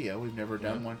or a video. We've never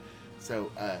done one. So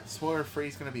spoiler-free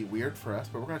is going to be weird for us,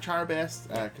 but we're going to try our best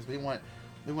because we want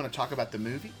to talk about the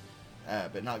movie,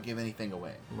 but not give anything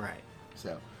away. Right.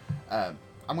 So, I'm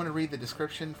going to read the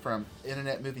description from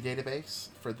Internet Movie Database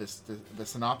for this. The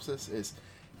synopsis is: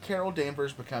 Carol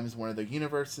Danvers becomes one of the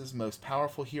universe's most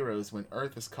powerful heroes when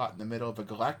Earth is caught in the middle of a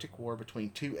galactic war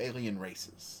between 2 alien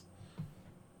races.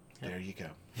 Yep. There you go.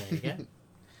 There you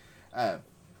go.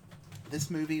 This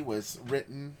movie was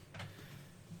written...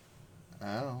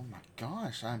 Oh my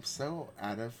gosh, I'm so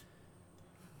out of...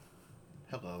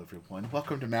 Hello everyone.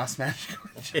 Welcome to Mouse Magic.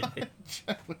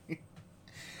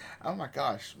 Oh my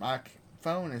gosh, my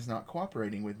phone is not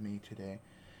cooperating with me today.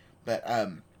 But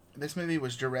this movie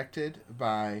was directed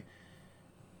by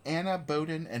Anna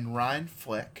Boden and Ryan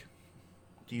Fleck.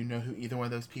 Do you know who either one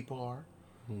of those people are?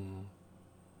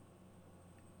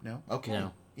 No? Okay.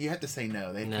 No. You have to say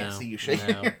no. They can't see you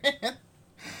shaking your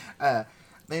head.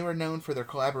 They were known for their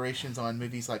collaborations on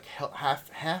movies like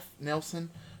Half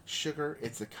Nelson, Sugar,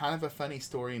 It's a Kind of a Funny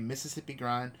Story, Mississippi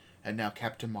Grind, and now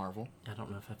Captain Marvel. I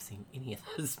don't know if I've seen any of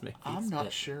those movies. I'm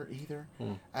not sure either.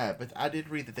 But I did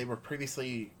read that they were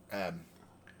previously, what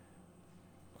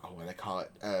do they call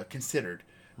it? Considered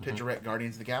to direct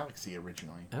Guardians of the Galaxy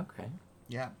originally. Okay.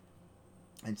 Yeah.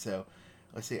 And so,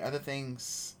 let's see, other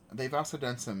things. They've also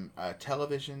done some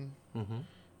television.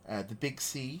 The Big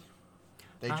C.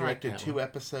 They directed 2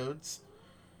 episodes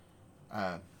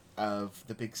of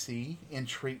The Big C, In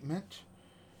Treatment,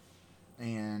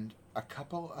 and a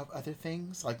couple of other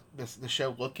things, like the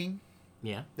show Looking.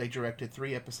 Yeah. They directed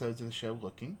 3 episodes of the show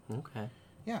Looking. Okay.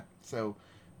 Yeah. So,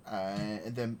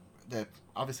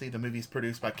 obviously the movie's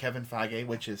produced by Kevin Feige,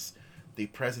 which is the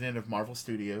president of Marvel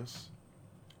Studios.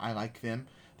 I like them.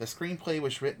 The screenplay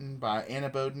was written by Anna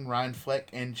Boden, Ryan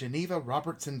Fleck, and Geneva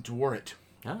Robertson Dworet.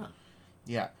 Ah.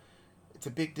 Yeah. It's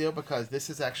a big deal because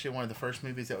this is actually one of the first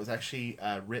movies that was actually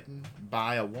written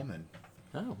by a woman.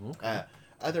 Oh, okay.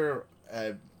 Other,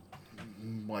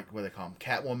 what do they call them?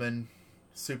 Catwoman,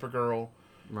 Supergirl,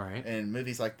 right, and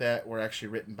movies like that were actually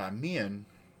written by men.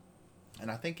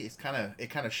 And I think it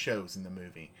kind of shows in the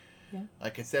movie. Yeah.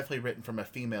 Like, it's definitely written from a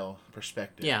female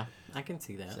perspective. Yeah, I can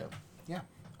see that. So, yeah.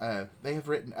 They have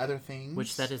written other things.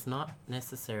 Which that is not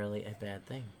necessarily a bad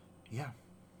thing. Yeah.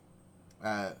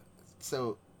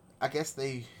 So, I guess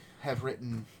they have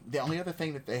written... The only other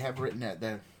thing that they have written at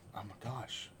the... Oh my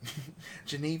gosh.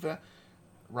 Geneva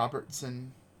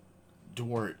Robertson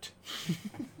Dworet.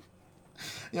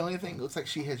 The only thing it looks like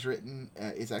she has written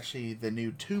is actually the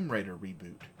new Tomb Raider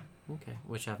reboot. Okay,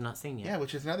 which I've not seen yet. Yeah,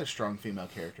 which is another strong female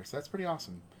character, so that's pretty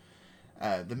awesome.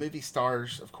 The movie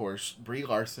stars, of course, Brie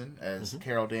Larson as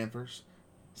Carol Danvers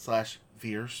 /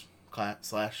 Veers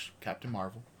 / Captain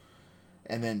Marvel.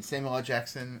 And then Samuel L.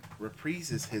 Jackson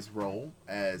reprises his role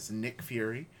as Nick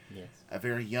Fury, Yes. a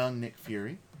very young Nick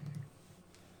Fury.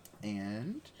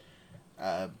 And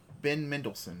Ben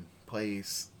Mendelsohn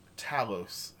plays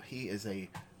Talos. He is the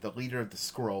leader of the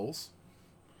Skrulls.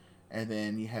 And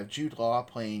then you have Jude Law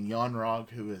playing Yon-Rogg,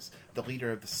 who is the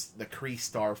leader of the Kree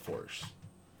Star Force.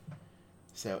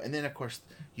 So, and then of course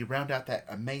you round out that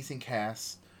amazing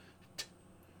cast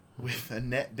with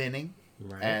Annette Bening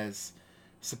as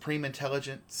Supreme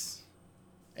Intelligence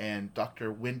and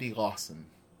Dr. Wendy Lawson.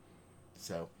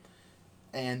 So,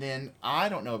 and then I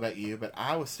don't know about you, but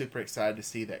I was super excited to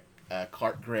see that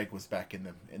Clark Gregg was back in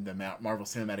the Marvel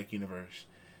Cinematic Universe.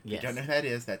 Yes. If you don't know who that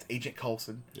is, that's Agent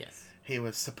Coulson. Yes. He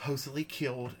was supposedly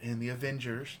killed in the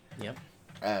Avengers. Yep.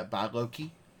 By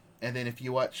Loki. And then if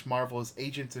you watch Marvel's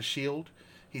Agents of S.H.I.E.L.D.,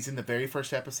 he's in the very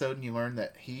first episode and you learn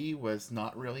that he was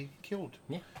not really killed.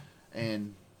 Yeah.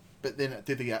 But then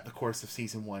through the course of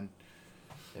season 1,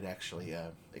 it actually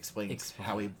explains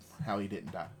how he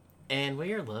didn't die. And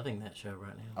we are loving that show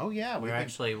right now. Oh, yeah. We're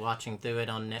actually watching through it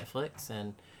on Netflix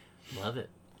and love it.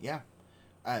 Yeah.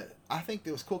 I think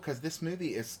it was cool because this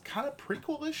movie is kind of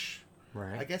prequel-ish.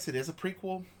 Right. I guess it is a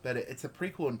prequel, but it's a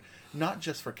prequel not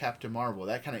just for Captain Marvel.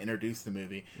 That kind of introduced the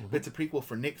movie. But it's a prequel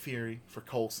for Nick Fury, for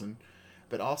Coulson,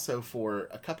 but also for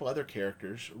a couple other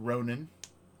characters. Ronan,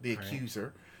 the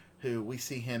Accuser, who we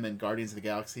see him in Guardians of the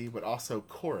Galaxy, but also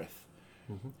Korath,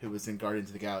 who was in Guardians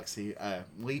of the Galaxy.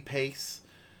 Lee Pace,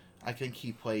 I think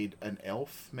he played an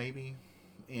elf, maybe,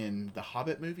 in the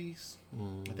Hobbit movies.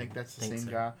 I think that's the same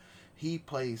guy. He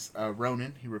plays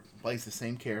Ronan. He plays the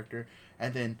same character.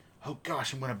 And then, oh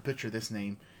gosh, I'm going to butcher this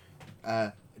name.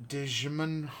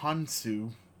 Djimon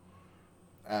Hounsou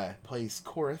plays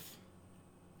Korath.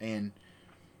 And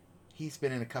he's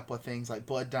been in a couple of things like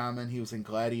Blood Diamond. He was in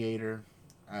Gladiator,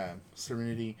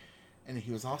 Serenity. And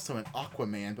he was also in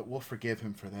Aquaman, but we'll forgive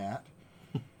him for that.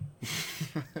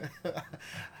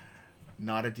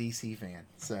 Not a DC fan.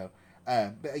 So,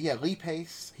 but yeah, Lee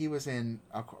Pace, he was in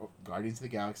Guardians of the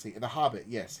Galaxy. The Hobbit,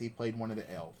 yes, he played one of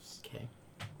the elves. Okay.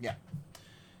 Yeah.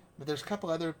 But there's a couple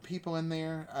other people in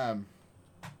there.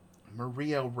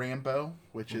 Maria Rambeau,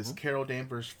 which is Carol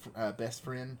Danvers' best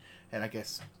friend, and I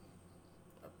guess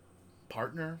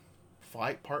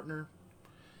flight partner.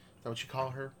 Is that what you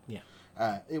call her? Yeah.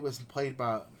 It was played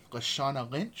by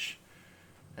Lashana Lynch,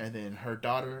 and then her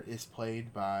daughter is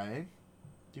played by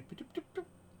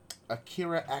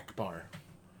Akira Akbar.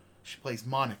 She plays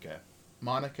Monica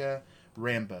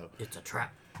Rambeau. It's a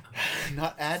trap.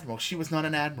 Not Admiral. She was not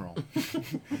an Admiral.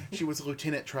 She was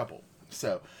Lieutenant Trouble.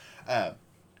 So,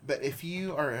 but if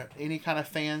you are any kind of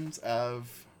fans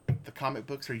of the comic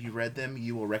books or you read them,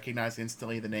 you will recognize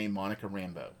instantly the name Monica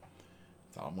Rambeau.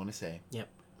 That's all I'm going to say. Yep.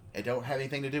 It don't have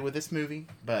anything to do with this movie,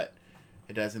 but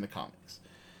it does in the comics.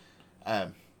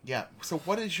 Yeah. So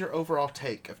what is your overall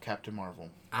take of Captain Marvel?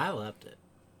 I loved it.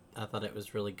 I thought it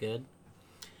was really good.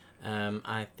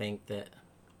 I think that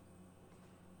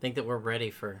we're ready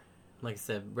for, like I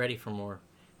said, ready for more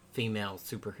female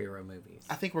superhero movies.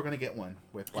 I think we're going to get one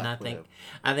with Black Widow.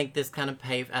 I think this kind of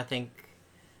I think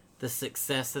the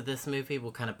success of this movie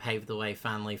will kind of pave the way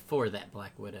finally for that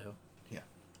Black Widow. Yeah.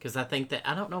 Because I think that,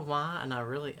 I don't know why, and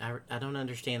I don't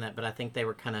understand that, but I think they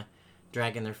were kind of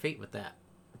dragging their feet with that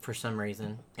for some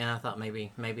reason. And I thought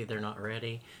maybe they're not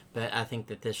ready, but I think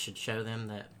that this should show them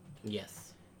that,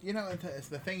 yes. You know,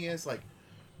 the thing is, like,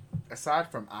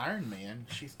 aside from Iron Man,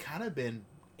 she's kind of been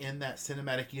in that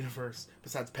cinematic universe,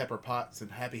 besides Pepper Potts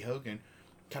and Happy Hogan,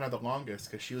 kind of the longest,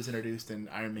 because she was introduced in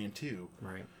Iron Man 2.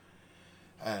 Right.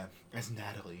 As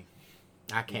Natalie.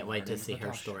 I can't wait to see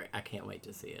her story. I can't wait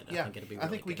to see it. Yeah, I think it'll be really I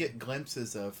think we good. get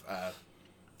glimpses of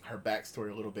her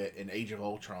backstory a little bit in Age of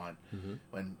Ultron,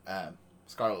 when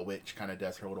Scarlet Witch kind of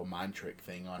does her little mind trick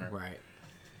thing on her. Right.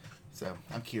 So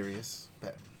I'm curious,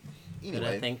 but anyway.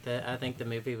 But I think the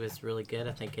movie was really good.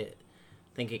 I think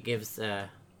it gives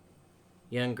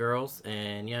young girls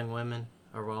and young women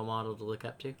a role model to look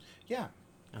up to. Yeah,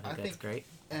 I think that's great.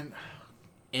 And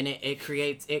it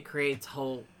creates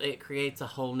a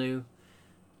whole new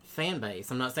fan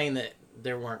base. I'm not saying that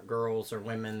there weren't girls or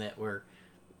women that were,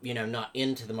 not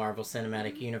into the Marvel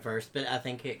Cinematic Universe, but I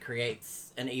think it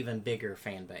creates an even bigger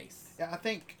fan base. Yeah, I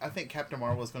think Captain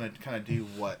Marvel is going to kind of do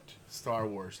what Star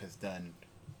Wars has done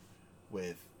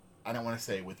with, I don't want to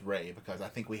say with Rey, because I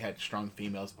think we had strong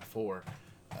females before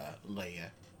Leia.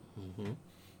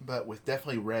 But with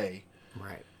definitely Rey.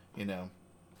 Right.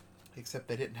 Except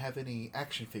they didn't have any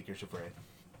action figures of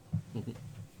Rey.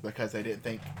 Because they didn't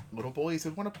think little boys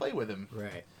would want to play with him.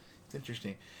 Right. It's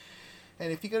interesting.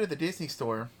 And if you go to the Disney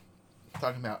store,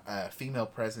 talking about female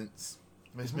presence,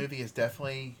 this movie is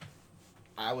definitely,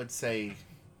 I would say,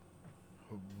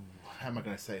 how am I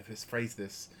going to phrase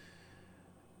this?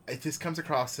 It just comes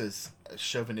across as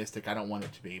chauvinistic. I don't want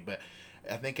it to be, but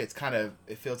I think it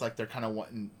feels like they're kind of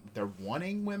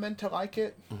wanting women to like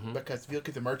it, because if you look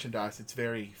at the merchandise, it's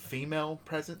very female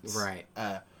presence. Right.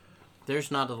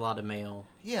 There's not a lot of male.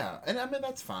 Yeah, and I mean,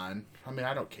 that's fine. I mean,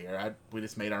 I don't care. We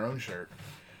just made our own shirt.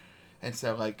 And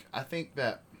so, like, I think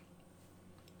that,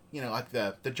 like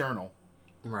the journal.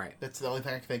 Right. That's the only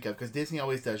thing I can think of, because Disney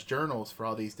always does journals for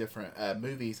all these different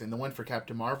movies, and the one for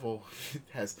Captain Marvel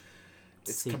it's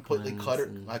sequins completely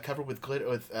cluttered, covered with glitter,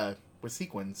 with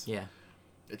sequins. Yeah.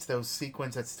 It's those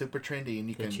sequins that's super trendy, and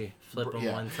you flip them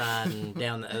one side and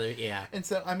down the other. Yeah. And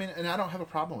so, I mean, and I don't have a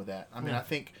problem with that. I mean, I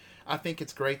think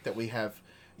it's great that we have,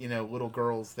 little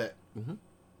girls that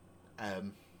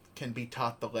can be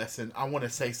taught the lesson. I want to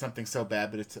say something so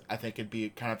bad, but I think it'd be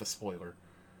kind of a spoiler.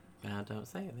 I don't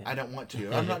say that. I don't want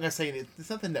to. I'm not going to say it's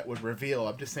something that would reveal.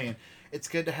 I'm just saying it's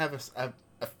good to have a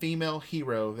female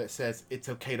hero that says it's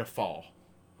okay to fall.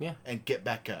 Yeah. And get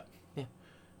back up. Yeah.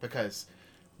 Because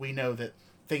we know that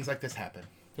things like this happen.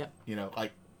 Yep.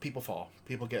 Like people fall,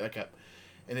 people get back up,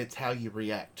 and it's how you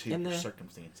react to your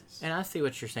circumstances. And I see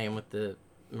what you're saying with the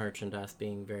merchandise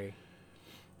being very,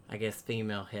 I guess,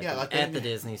 female heavy the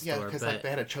Disney store. Yeah, because they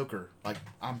had a choker. Like,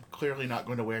 I'm clearly not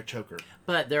going to wear a choker.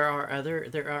 But there are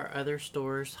other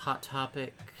stores, Hot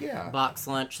Topic, Box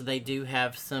Lunch. They do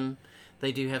have some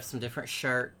different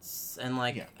shirts, and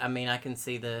I mean, I can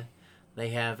see they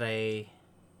have a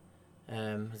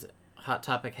Hot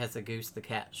Topic has a Goose the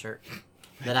Cat shirt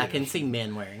that I can see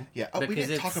men wearing. Yeah, we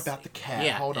didn't talk about the cat.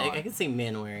 Yeah, hold on. I can see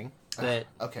men wearing. But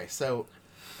okay, so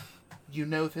you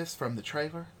know this from the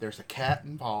trailer. There's a cat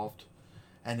involved,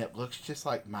 and it looks just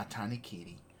like My Tiny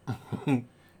Kitty.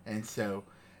 And so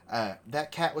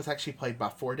that cat was actually played by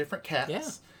 4 different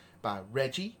cats, by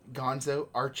Reggie, Gonzo,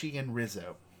 Archie, and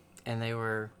Rizzo. And they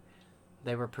were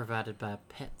provided by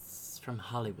Pets from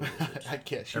Hollywood. I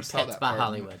guess you or saw Pets that by part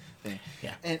Hollywood. Thing.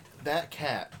 Yeah, and that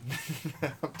cat,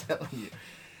 I'm telling you,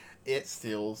 it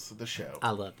steals the show.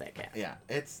 I love that cat. Yeah,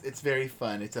 it's very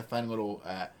fun. It's a fun little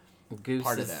Goose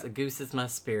part of that. A goose is my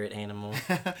spirit animal.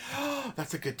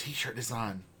 That's a good T-shirt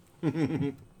design. I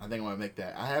think I'm gonna make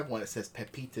that. I have one that says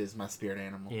Pepita is my spirit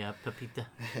animal. Yeah, Pepita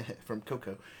from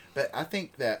Coco. But I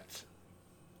think that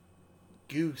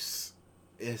Goose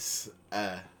is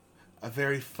a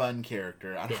very fun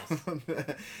character.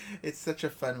 It's such a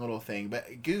fun little thing.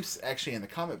 But Goose, actually, in the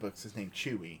comic books, is named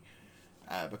Chewie,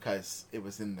 because it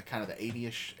was in the kind of the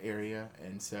 80-ish area,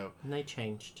 and so. And they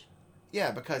changed.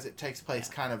 Yeah, because it takes place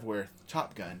kind of where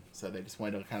Top Gun, so they just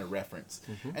wanted to kind of reference,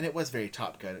 and it was very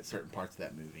Top Gun at certain parts of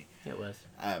that movie. It was.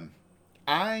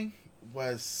 I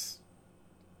was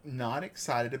not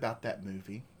excited about that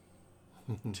movie.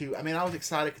 I mean, I was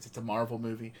excited because it's a Marvel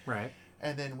movie, right?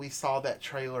 And then we saw that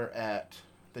trailer at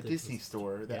the Disney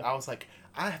store that I was like,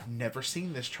 I have never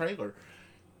seen this trailer.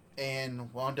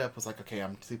 And wound up was like, okay,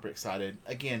 I'm super excited.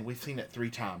 Again, we've seen it 3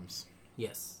 times.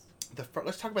 Yes.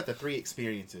 Let's talk about the 3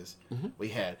 experiences we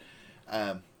had.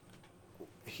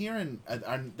 Here in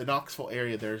the Knoxville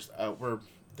area, there's a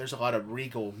lot of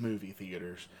Regal movie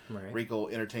theaters, Regal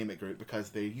Entertainment Group,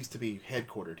 because they used to be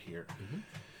headquartered here.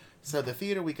 So the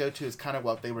theater we go to is kind of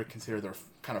what they would consider their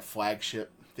kind of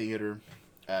flagship theater.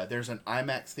 There's an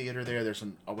IMAX theater there. There's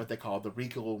what they call the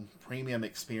Regal Premium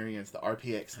Experience, the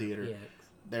RPX theater. RPX.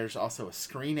 There's also a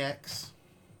ScreenX,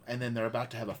 and then they're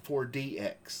about to have a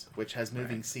 4DX, which has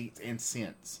moving seats and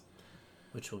scents.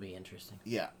 Which will be interesting.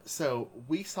 Yeah. So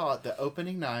we saw it the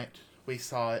opening night. We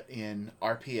saw it in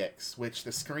RPX, which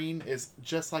the screen is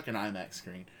just like an IMAX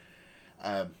screen.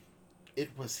 It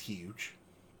was huge,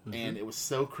 and it was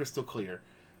so crystal clear.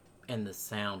 And the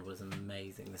sound was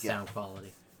amazing, the sound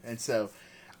quality. And so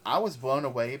I was blown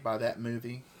away by that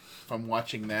movie from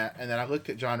watching that. And then I looked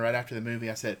at John right after the movie.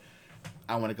 I said,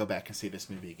 I want to go back and see this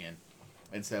movie again.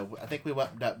 And so I think we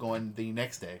wound up going the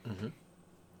next day.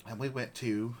 And we went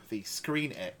to the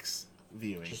ScreenX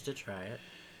viewing. Just to try it.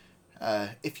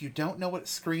 If you don't know what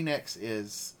ScreenX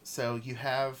is, so you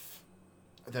have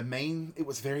it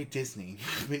was very Disney.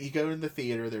 You go in the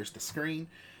theater, there's the screen,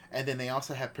 and then they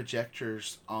also have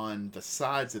projectors on the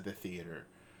sides of the theater.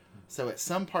 So at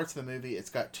some parts of the movie, it's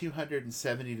got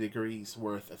 270 degrees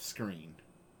worth of screen.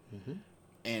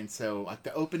 And so, like,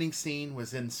 the opening scene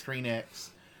was in ScreenX,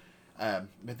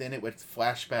 but then it would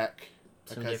flash back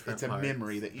because it's a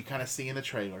memory that you kind of see in the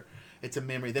trailer. It's a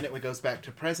memory. Then it goes back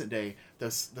to present day.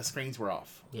 The screens were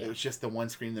off. It was just the one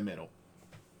screen in the middle.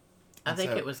 I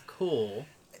think it was cool.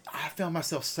 I found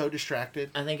myself so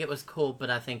distracted. I think it was cool, but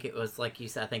I think it was, like you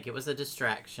said, I think it was a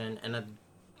distraction, and I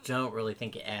don't really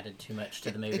think it added too much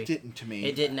to the movie. It didn't to me.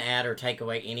 It didn't add or take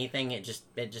away anything. It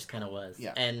just kind of was.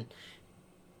 Yeah. And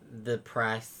the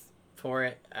price for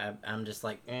it, I'm just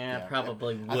like,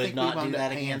 probably I would think not we do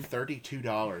that paying again.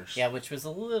 $32. Yeah, which was a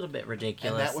little bit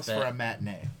ridiculous. And that was for a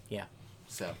matinee. Yeah.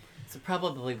 So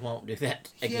probably won't do that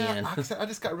again. Yeah, I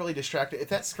just got really distracted. If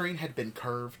that screen had been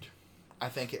curved, I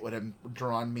think it would have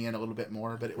drawn me in a little bit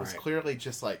more. But it was clearly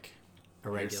just like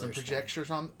there's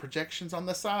some projections on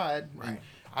the side. Right. And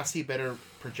I see better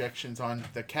projections on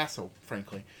the castle,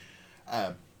 frankly,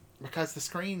 because the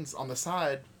screens on the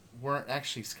side weren't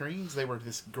actually screens. They were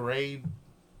this gray,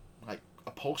 like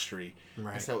upholstery,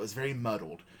 right? And so it was very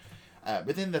muddled.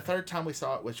 But then the third time we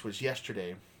saw it, which was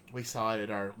yesterday. We saw it at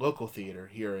our local theater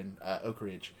here in Oak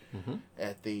Ridge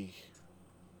at the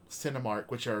Cinemark,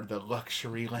 which are the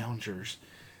luxury loungers.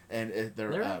 And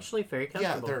they're actually very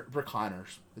comfortable. Yeah, they're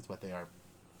recliners is what they are.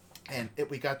 And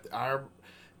we got our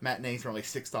matinees were only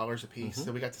 $6 a piece,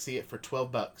 so we got to see it for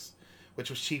 $12, which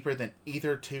was cheaper than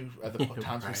either two of the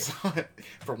times we saw it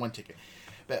for one ticket.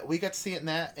 But we got to see it in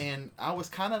that, and I was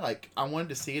kind of like, I wanted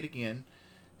to see it again.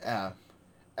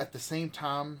 At the same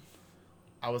time,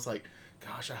 I was like,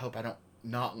 gosh, I hope I don't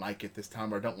not like it this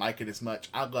time or don't like it as much.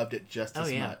 I loved it just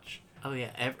as much. Oh,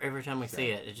 yeah. Every time we see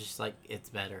it, it's just like, it's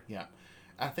better. Yeah.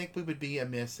 I think we would be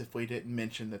amiss if we didn't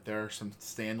mention that there are some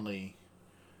Stan Lee.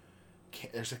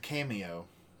 There's a cameo,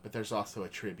 but there's also a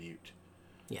tribute.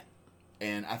 Yeah.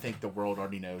 And I think the world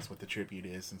already knows what the tribute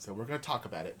is, and so we're going to talk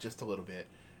about it just a little bit.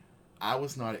 I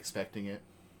was not expecting it.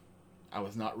 I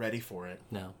was not ready for it.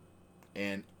 No.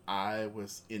 And I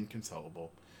was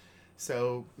inconsolable.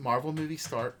 So, Marvel movies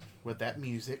start with that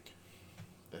music.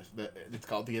 It's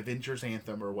called the Avengers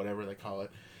Anthem or whatever they call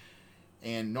it.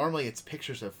 And normally it's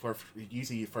pictures of,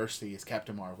 usually you first see is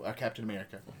Captain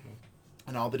America.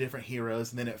 And all the different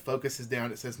heroes. And then it focuses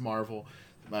down, it says Marvel,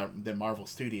 then Marvel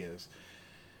Studios.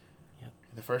 Yep.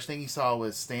 The first thing you saw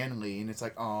was Stan Lee, and it's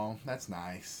like, oh, that's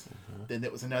nice. Then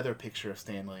it was another picture of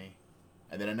Stan Lee.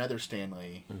 And then another Stan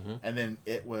Lee. And then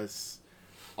it was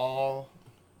all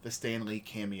the Stan Lee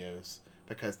cameos,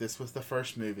 because this was the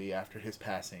first movie after his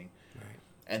passing. Right.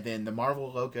 And then the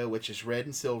Marvel logo, which is red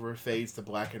and silver, fades to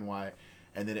black and white,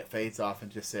 and then it fades off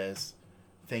and just says,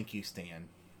 "Thank you, Stan."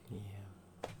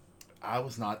 Yeah. I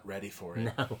was not ready for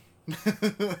it. No.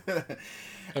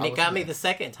 And it got me the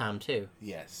second time too.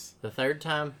 Yes. The third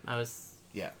time, I was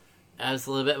a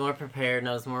little bit more prepared and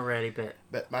I was more ready,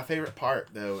 But my favorite part,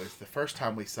 though, is the first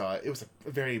time we saw it. It was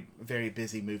a very, very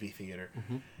busy movie theater.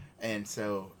 And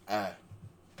so,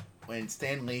 when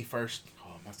Stan Lee first...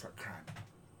 Oh, I'm going to start crying.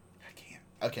 I can't.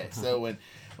 Okay, so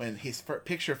when his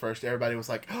picture first, everybody was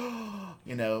like, oh,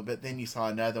 but then you saw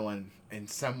another one, and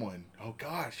someone... Oh,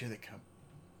 gosh, here they come.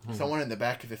 Someone in the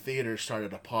back of the theater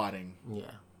started applauding.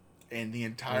 Yeah. And the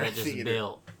entire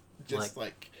theater just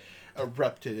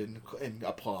erupted in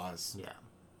applause. Yeah.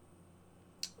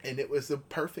 And it was a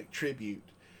perfect tribute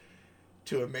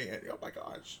to a man. Oh, my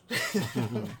gosh.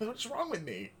 What's wrong with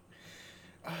me?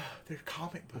 They're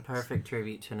comic books. A perfect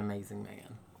tribute to an amazing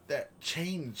man. That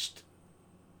changed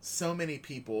so many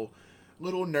people.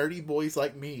 Little nerdy boys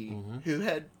like me who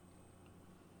had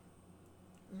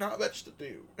not much to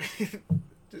do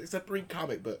except read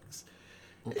comic books.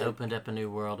 It opened up a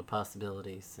new world of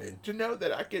possibilities. And to know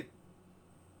that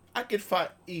I could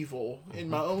fight evil in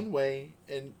my own way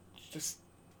and just...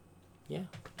 Yeah.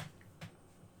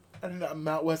 I don't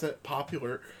know, it wasn't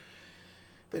popular,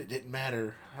 but it didn't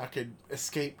matter. I could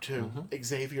escape to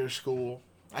Xavier School.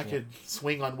 I could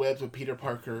swing on webs with Peter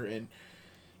Parker and...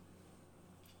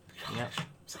 Gosh,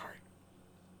 sorry.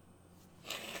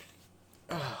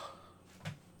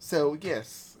 So,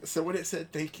 yes. So when it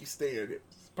said, "Thank you, Stan," it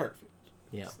was perfect.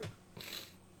 Yeah. So,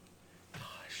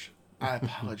 gosh. I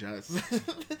apologize.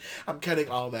 I'm cutting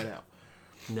all that out.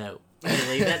 No.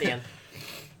 Leave that in.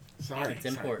 Sorry. It's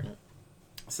important.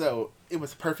 So, it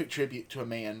was a perfect tribute to a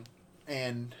man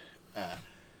and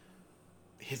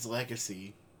his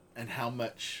legacy and how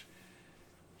much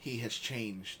he has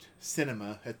changed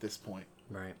cinema at this point.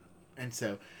 Right. And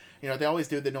so, they always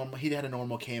do the normal... He had a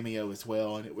normal cameo as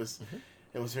well, and it was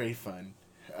very fun.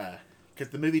 Because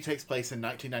the movie takes place in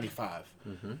 1995.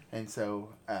 And so,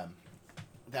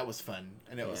 that was fun.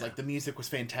 And it was like, the music was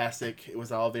fantastic. It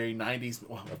was all very 90s.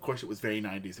 Well, of course it was very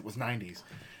 90s. It was 90s.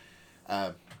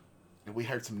 And we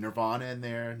heard some Nirvana in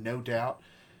there, no doubt.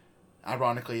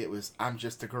 Ironically, it was "I'm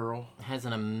Just a Girl." It has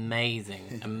an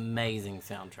amazing, amazing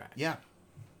soundtrack. Yeah.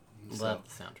 Love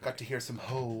the soundtrack. Got to hear some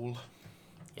Hole.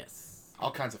 Yes.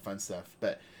 All kinds of fun stuff.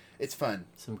 But it's fun.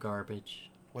 Some Garbage.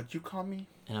 What'd you call me?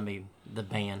 And I mean the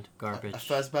band Garbage. A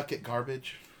fuzz bucket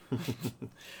garbage.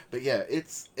 But yeah,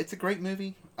 it's a great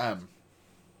movie. I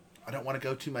don't want to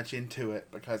go too much into it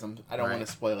because I don't want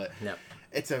to spoil it. No.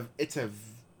 It's a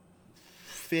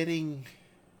fitting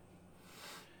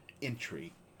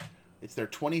entry. It's their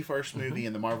 21st movie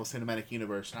in the Marvel Cinematic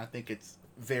Universe, and I think it's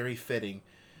very fitting.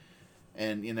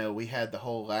 And you know, we had the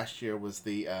whole last year was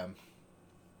the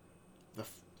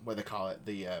what do they call it,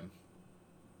 the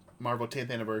Marvel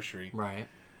 10th anniversary. Right.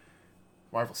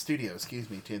 Marvel Studios,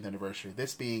 10th anniversary.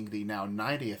 This being the now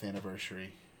 90th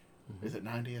anniversary. Mm-hmm. Is it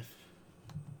 90th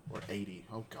or 80?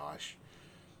 Oh gosh.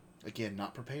 Again,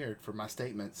 not prepared for my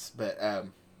statements, but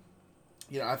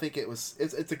you know, I think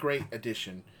it's a great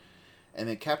addition. And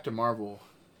then Captain Marvel,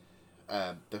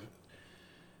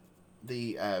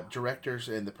 the directors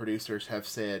and the producers have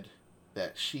said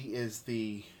that she is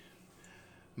the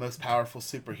most powerful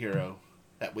superhero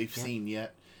that we've seen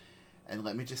yet. And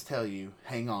let me just tell you,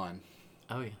 hang on.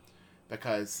 Oh, yeah.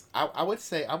 Because I would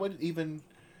say,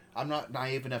 I'm not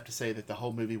naive enough to say that the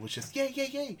whole movie was just yay.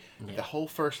 Yeah. The whole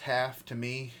first half, to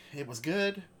me, it was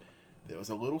good. It was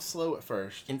a little slow at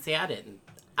first. And see, I didn't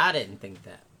think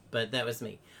that, but that was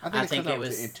me. I think it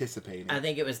was anticipating. I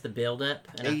think it was the build-up,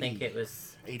 and 80, I think it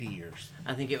was 80 years.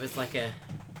 I think it was like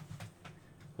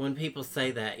when people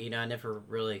say that, you know, I never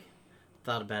really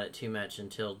thought about it too much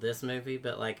until this movie,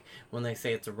 but like when they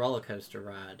say it's a roller coaster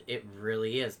ride, it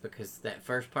really is, because that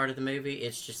first part of the movie,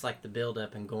 it's just like the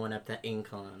build-up and going up that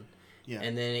incline. Yeah.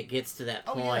 And then it gets to that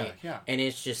point, and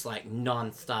it's just like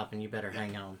non-stop, and you better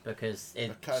hang on, because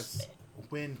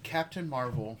when Captain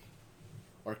Marvel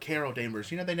or Carol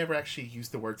Danvers, you know, they never actually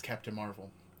used the words Captain Marvel.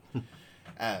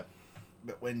 But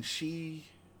when she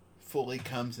fully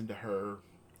comes into her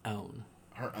own,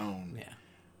 yeah,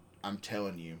 I'm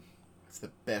telling you, it's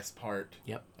the best part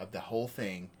of the whole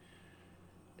thing.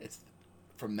 It's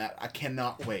from that, I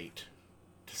cannot wait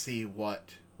to see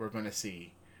what we're going to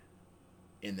see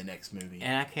in the next movie.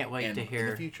 And I can't wait to hear in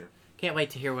the future. Can't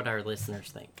wait to hear what our listeners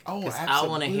think. Oh, absolutely. I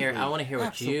want to hear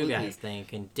what you guys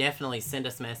think, and definitely send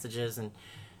us messages and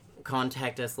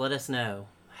contact us. Let us know,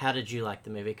 how did you like the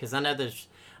movie? Because I know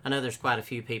there's quite a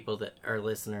few people that are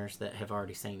listeners that have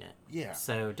already seen it. Yeah.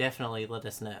 So definitely let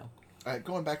us know.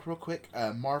 Going back real quick,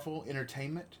 Marvel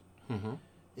Entertainment. Mm-hmm.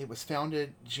 It was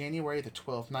founded January the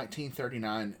 12th,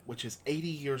 1939, which is 80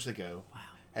 years ago. Wow.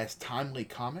 As Timely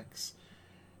Comics.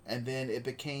 And then it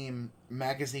became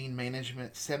Magazine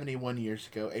Management 71 years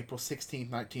ago, April 16th,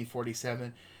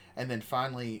 1947. And then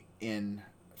finally, in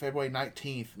February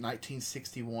 19th,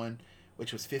 1961,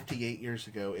 which was 58 years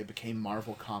ago, it became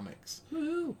Marvel Comics.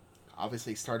 Woo-hoo.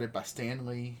 Obviously started by Stan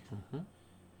Lee. Mm-hmm.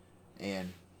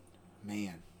 And,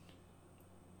 man,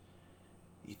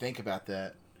 you think about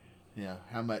that, you know,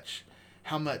 how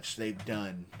much they've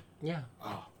done. Yeah.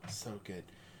 Oh, so good.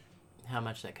 How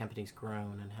much that company's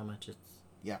grown and how much it's...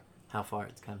 Yeah. How far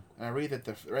it's come. And I read that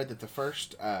the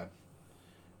first,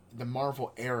 the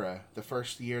Marvel era, the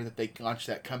first year that they launched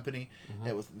that company,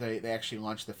 they actually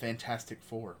launched the Fantastic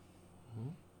Four. Mm-hmm.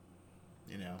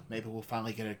 You know, maybe we'll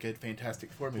finally get a good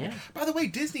Fantastic Four movie. Yeah. By the way,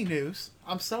 Disney news.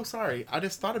 I'm so sorry. I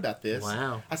just thought about this.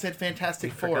 Wow. I said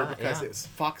Fantastic Four because it's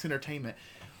Fox Entertainment.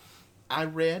 I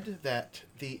read that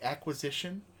the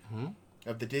acquisition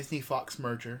of the Disney Fox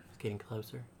merger is getting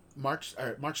closer. March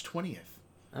 20th.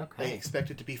 Okay. They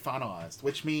expect it to be finalized,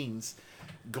 which means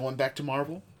going back to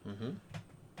Marvel,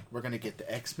 we're going to get the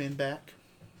X-Men back.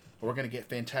 We're going to get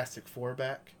Fantastic Four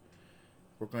back.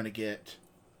 We're going to get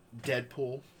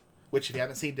Deadpool, which if you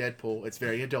haven't seen Deadpool, it's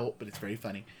very adult, but it's very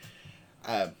funny.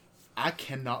 I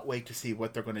cannot wait to see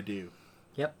what they're going to do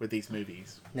with these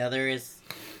movies. Now there's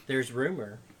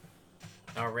rumor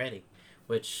already,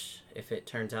 which if it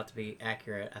turns out to be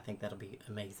accurate, I think that'll be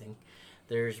amazing.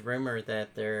 There's rumor that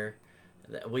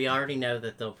we already know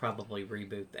that they'll probably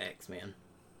reboot the X-Men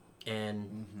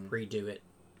and redo it.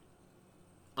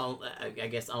 I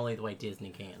guess only the way Disney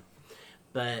can.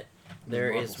 But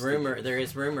there is rumor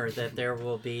that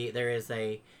there is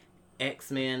a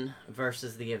X-Men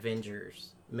versus the Avengers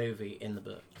movie in the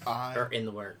books or in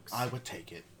the works. I would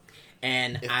take it.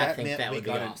 And I think that would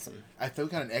be awesome. If we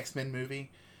got an X-Men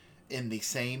movie in the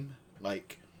same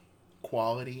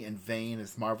quality and vein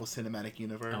as Marvel Cinematic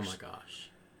Universe. Oh my gosh.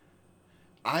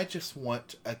 I just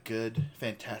want a good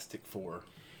Fantastic Four.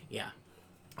 Yeah.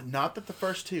 Not that the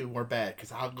first two were bad,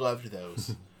 because I loved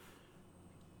those.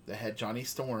 They had Johnny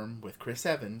Storm with Chris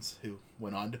Evans, who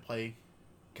went on to play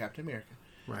Captain America.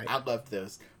 Right. I loved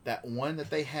those. That one that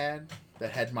they had,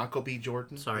 that had Michael B.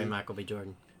 Jordan. Michael B.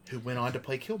 Jordan. Who went on to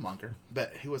play Killmonger,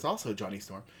 but who was also Johnny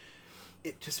Storm.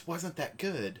 It just wasn't that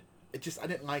good. I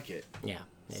didn't like it. Yeah.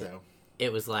 So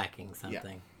it was lacking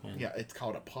something. Yeah, it's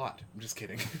called a plot. I'm just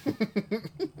kidding.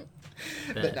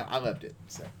 But no, I loved it.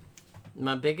 So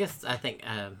my biggest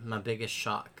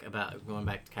shock about going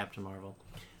back to Captain Marvel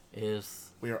is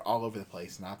we are all over the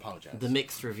place, and I apologize. the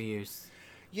mixed reviews.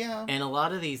 Yeah, and a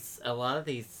lot of these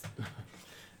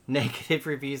negative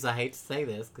reviews. I hate to say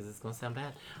this because it's going to sound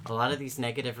bad. A lot of these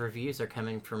negative reviews are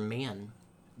coming from men.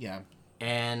 Yeah,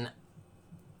 and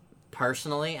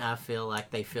personally, I feel like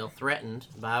they feel threatened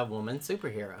by a woman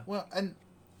superhero. Well, and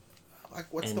like,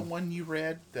 what's the one you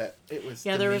read that it was?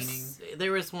 Yeah, demeaning?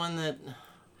 there was one that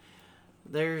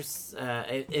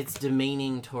it's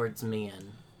demeaning towards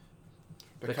men.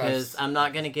 Because I'm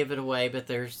not going to give it away, but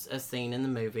there's a scene in the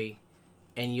movie,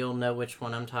 and you'll know which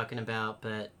one I'm talking about.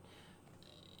 But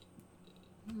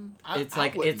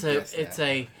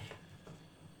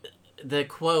the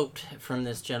quote from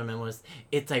this gentleman was,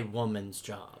 "It's a woman's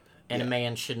job, and a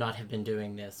man should not have been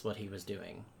doing what he was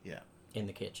doing." Yeah. In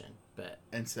the kitchen,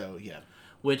 and so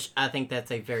which I think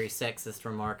that's a very sexist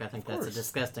remark. I think that's a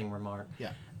disgusting remark.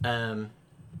 Yeah.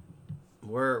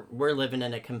 We're living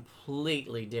in a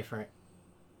completely different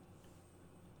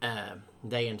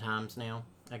day and times now,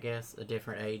 I guess, a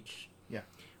different age. Yeah.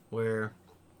 Where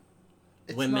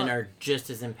women are just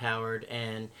as empowered,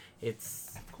 and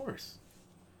of course,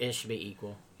 it should be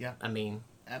equal. Yeah. I mean,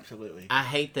 absolutely. I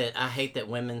hate that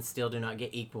women still do not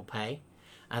get equal pay.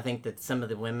 I think that some of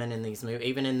the women in these movies,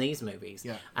 even in these movies,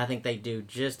 I think they do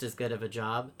just as good of a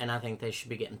job, and I think they should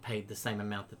be getting paid the same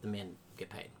amount that the men get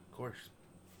paid. Of course.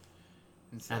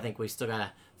 So, I think we still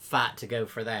gotta fight to go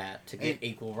for that, to get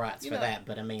equal rights for that.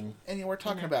 But I mean, and we're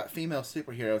talking about female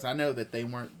superheroes. I know that they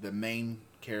weren't the main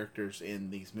characters in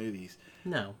these movies.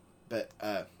 No. But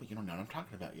you don't know what I'm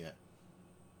talking about yet.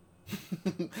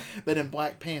 But in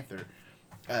Black Panther,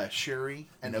 Shuri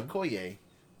and Okoye.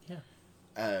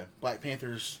 Black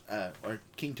Panther's or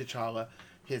King T'Challa,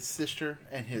 his sister,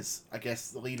 and the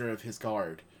leader of his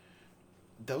guard.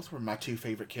 Those were my two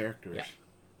favorite characters.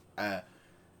 Yeah.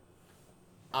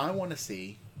 I want to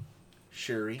see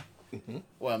Shuri. Mm-hmm.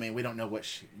 Well, I mean, we don't know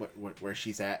where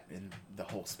she's at in the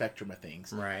whole spectrum of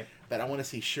things. Right. But I want to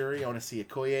see Shuri. I want to see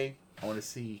Okoye. I want to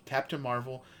see Captain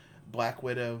Marvel, Black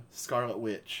Widow, Scarlet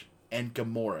Witch, and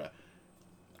Gamora.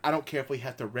 I don't care if we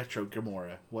have to retro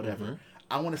Gamora, whatever. Mm-hmm.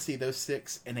 I want to see those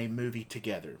 6 in a movie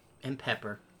together. And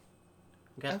Pepper.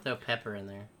 You got to throw Pepper in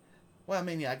there. Well, I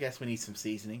mean, I guess we need some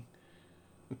seasoning.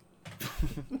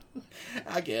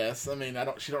 I guess. I mean,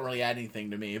 she don't really add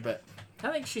anything to me, but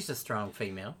I think she's a strong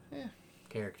female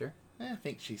character. I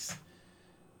think she's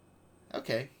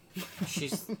okay.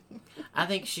 I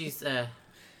think she's I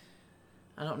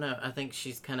don't know. I think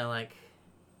she's kind of like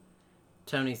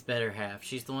Tony's better half.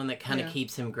 She's the one that kind of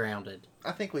keeps him grounded.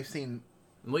 I think we've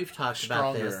talked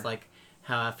about this, like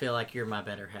how I feel like you're my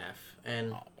better half,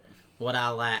 and what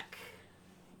I lack,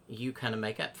 you kind of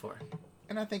make up for.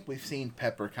 And I think we've seen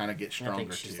Pepper kind of get stronger, I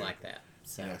think she's too. like that.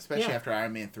 So, especially after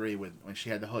Iron Man 3 when she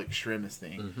had the whole extremist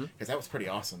thing. Because that was pretty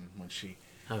awesome when she...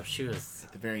 Oh, she was...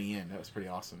 At the very end. That was pretty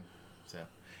awesome. So,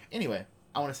 anyway,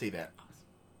 I want to see that.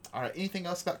 All right, anything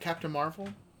else about Captain Marvel?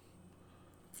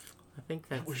 I think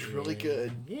that was really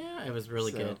good. Yeah, it was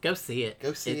really good. Go see it.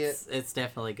 It's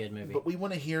definitely a good movie. But we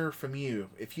want to hear from you.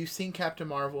 If you've seen Captain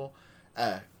Marvel,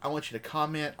 I want you to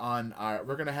comment on our...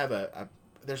 We're going to have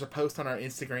there's a post on our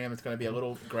Instagram. It's going to be a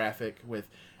little graphic with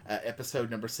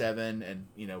episode number 7 and,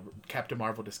 Captain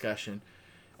Marvel discussion.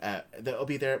 That'll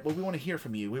be there. Well, we want to hear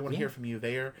from you. We want to hear from you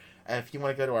there. If you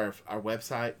want to go to our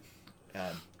website,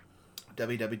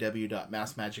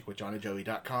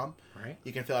 www.mousemagicwithjohnnyjoey.com. Right.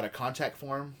 You can fill out a contact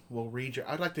form. We'll read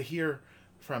I'd like to hear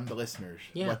from the listeners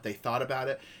what they thought about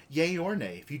it. Yay or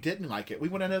nay. If you didn't like it, we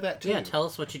want to know that too. Yeah, tell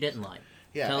us what you didn't like.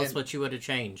 Yeah, tell us what you would have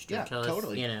changed. Yeah, tell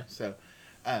totally. Us, So,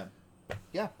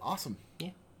 yeah, awesome. Yeah.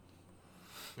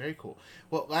 Very cool.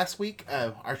 Well, last week,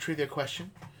 our trivia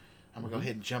question, I'm going to go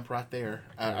ahead and jump right there.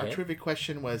 Our trivia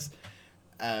question was,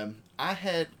 I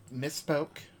had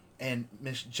misspoke, and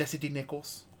Miss Jessie D.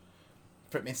 Nichols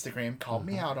from Instagram called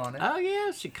me out on it. Oh,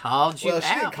 yeah, she called you out. Well,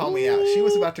 she didn't call me out. She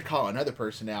was about to call another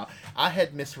person out. I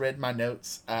had misread my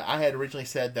notes. I had originally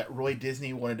said that Roy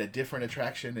Disney wanted a different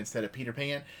attraction instead of Peter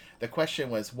Pan. The question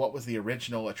was, what was the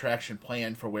original attraction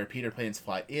plan for where Peter Pan's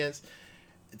flight is?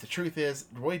 The truth is,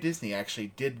 Roy Disney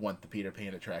actually did want the Peter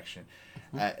Pan attraction.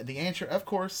 The answer, of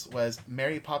course, was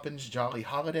Mary Poppins Jolly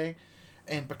Holiday.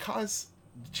 And because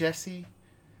Jessie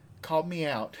called me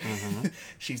out,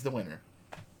 she's the winner.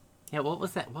 Yeah, what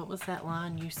was that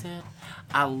line you said?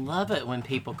 I love it when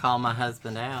people call my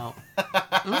husband out.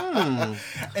 And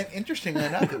interestingly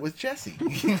enough, it was Jessie.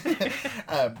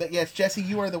 But yes, Jessie,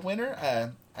 you are the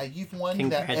winner. You've won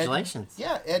Congratulations.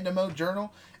 that Edna Mode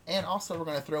Journal. And also, we're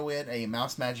going to throw in a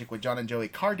Mouse Magic with John and Joey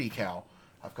car decal.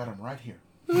 I've got them right here.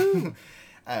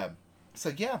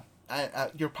 So, yeah,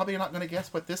 you're probably not going to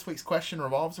guess what this week's question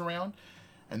revolves around.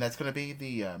 And that's going to be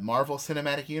the Marvel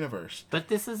Cinematic Universe. But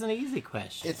this is an easy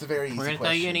question. It's a very easy question. We're going to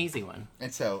throw you an easy one.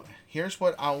 And so, here's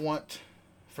what I want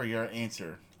for your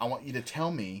answer. I want you to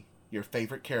tell me your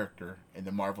favorite character in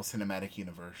the Marvel Cinematic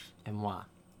Universe. And why?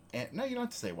 And no, you don't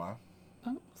have to say why.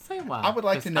 Say why. I would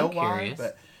like to know I'm why, curious.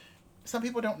 but some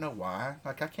people don't know why.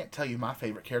 Like, I can't tell you my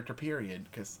favorite character, period,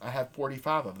 because I have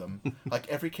 45 of them. Like,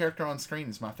 every character on screen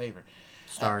is my favorite.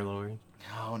 Star-Lord.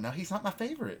 Oh, no, he's not my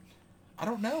favorite. I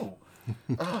don't know.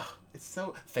 Ugh, it's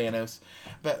so... Thanos.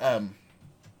 But,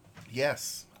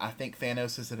 yes, I think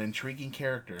Thanos is an intriguing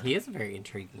character. He is a very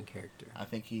intriguing character. I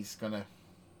think he's gonna...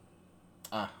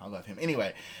 I love him.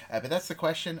 Anyway, but that's the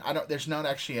question. There's not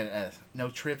actually no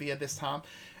trivia this time.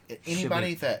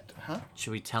 Anybody that... Huh?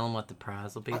 Should we tell them what the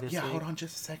prize will be this week? Hold on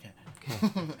just a second.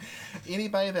 Okay.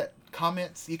 Anybody that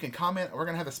comments, you can comment. We're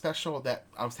going to have a special that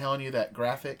I was telling you, that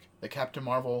graphic, the Captain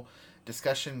Marvel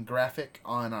discussion graphic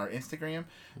on our Instagram.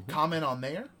 Mm-hmm. Comment on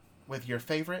there with your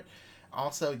favorite.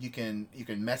 Also, you can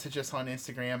message us on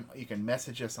Instagram. You can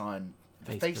message us on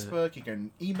Facebook. You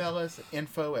can email us at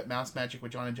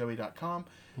info@mousemagicwithjohnandjoey.com.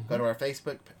 Mm-hmm. Go to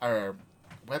our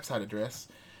website address.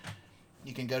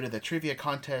 You can go to the trivia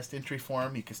contest entry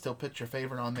form. You can still put your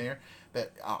favorite on there.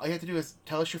 But all you have to do is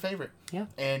tell us your favorite. Yeah.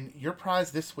 And your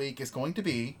prize this week is going to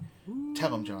be...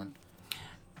 Tell them, John.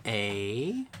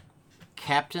 A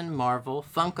Captain Marvel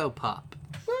Funko Pop.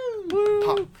 Woo!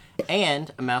 Pop.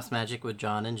 And a Mouse Magic with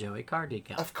John and Joey card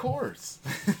decal. Of course.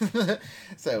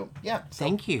 So, yeah.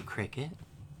 Thank you, Cricket.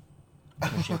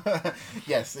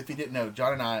 Yes, if you didn't know,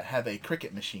 John and I have a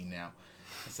Cricket machine now.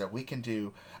 So we can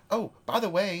do... Oh, by the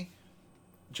way...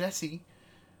 Jesse,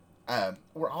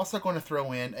 we're also going to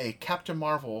throw in a Captain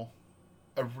Marvel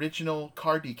original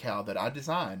car decal that I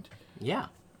designed. Yeah.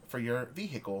 For your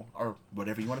vehicle or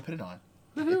whatever you want to put it on.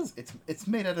 Woohoo. It's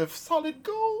made out of solid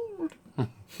gold.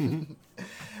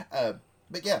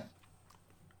 But yeah,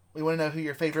 we want to know who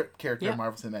your favorite character in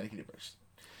Marvel Cinematic Universe.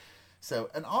 So,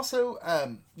 and also,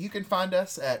 you can find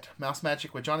us at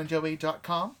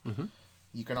mousemagicwithjohnandjoey.com. Mm-hmm.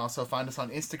 You can also find us on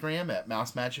Instagram at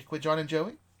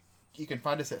mousemagicwithjohnandjoey. You can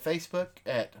find us at Facebook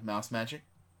at Mouse Magic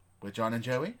with John and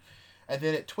Joey. And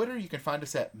then at Twitter, you can find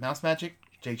us at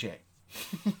MouseMagicJJ.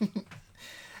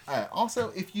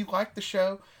 Also, if you like the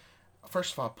show,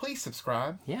 first of all, please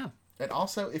subscribe. Yeah. And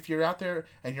also, if you're out there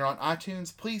and you're on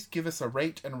iTunes, please give us a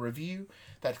rate and a review.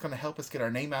 That's going to help us get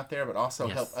our name out there, but also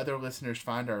help other listeners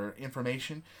find our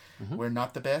information. Mm-hmm. We're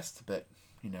not the best, but...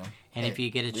 And if you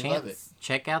get a chance,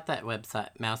 check out that website,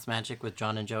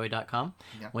 mousemagicwithjohnandjoey.com.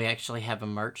 Yeah. We actually have a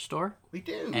merch store. We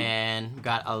do. And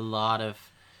got a lot of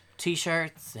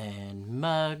t-shirts and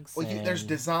mugs. Well, there's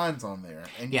designs on there.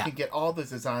 And you can get all the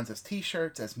designs as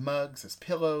t-shirts, as mugs, as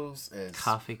pillows, as...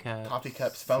 Coffee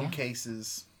cups, phone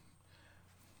cases.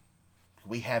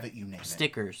 We have it, you name it.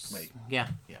 Stickers. Yeah.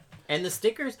 And the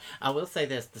stickers, I will say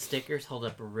this, the stickers hold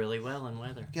up really well in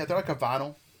weather. Yeah, they're like a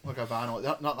vinyl.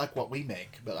 Not like what we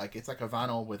make, but like it's like a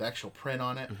vinyl with actual print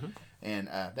on it, mm-hmm. And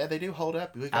they do hold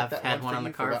up. We got I've had one on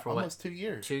the car for almost 2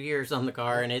 years. 2 years on the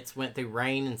car, and it's went through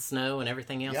rain and snow and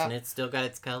everything else, and it's still got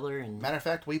its color. And matter of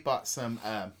fact, we bought some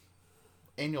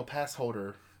annual pass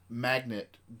holder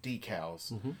magnet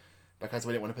decals because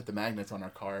we didn't want to put the magnets on our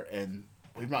car, and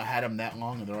we've not had them that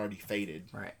long, and they're already faded.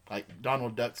 Right. Like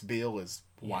Donald Duck's bill is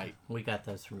white. We got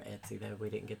those from Etsy though.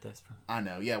 We didn't get those from. I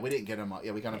know. Yeah, we didn't get them.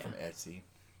 Yeah, we got them from Etsy.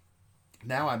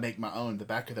 Now I make my own. The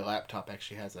back of the laptop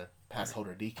actually has a pass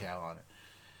holder decal on it.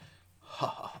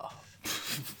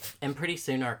 And pretty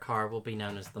soon our car will be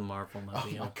known as the Marvel Mobile.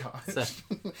 Oh my gosh. So,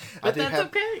 but that's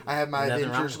okay. I have my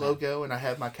Avengers logo and I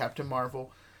have my Captain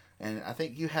Marvel. And I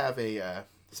think you have a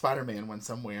Spider-Man one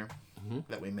somewhere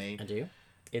that we made. I do.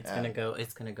 It's gonna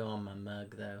go on my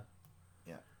mug though.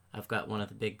 Yeah. I've got one of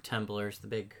the big tumblers, the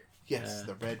big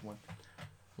the red one.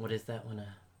 What is that one?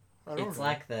 It's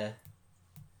like the...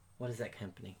 What is that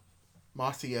company?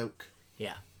 Mossy Oak.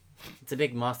 Yeah. It's a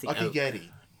big mossy oak. Like a Yeti.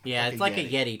 Yeah, it's like a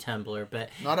Yeti tumbler, but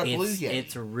not a blue Yeti.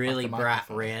 It's really bright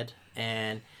red,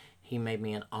 and he made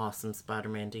me an awesome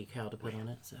Spider-Man decal to put on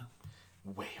it. So,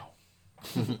 but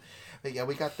yeah,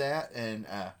 we got that, and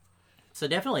so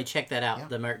definitely check that out.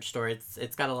 The merch store.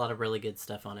 It's got a lot of really good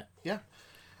stuff on it. Yeah.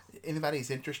 Anybody's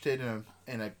interested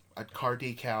in a car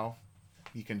decal,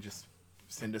 you can just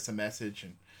send us a message,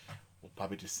 and we'll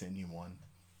probably just send you one.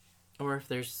 Or if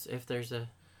there's a...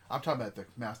 I'm talking about the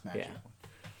Mouse Magic one.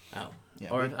 Oh.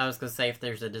 Yeah, or I was going to say if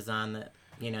there's a design that,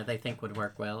 they think would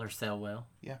work well or sell well.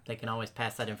 Yeah. They can always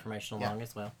pass that information along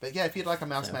as well. But yeah, if you'd like a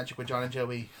Mouse Magic with John and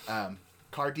Joey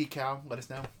car decal, let us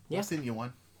know. Yeah. We'll send you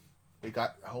one. We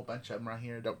got a whole bunch of them right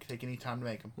here. Don't take any time to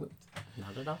make them.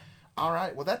 Not at all. All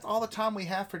right. Well, that's all the time we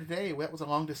have for today. That was a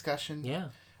long discussion. Yeah.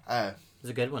 It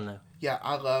was a good one, though. Yeah,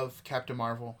 I love Captain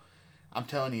Marvel. I'm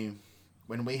telling you,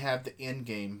 when we have the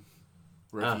Endgame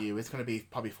review, it's going to be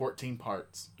probably 14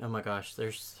 parts. Oh my gosh,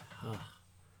 it's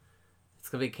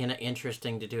going to be kind of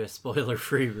interesting to do a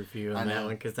spoiler-free review on that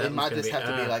one. Because it might just have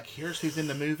to be like, here's who's in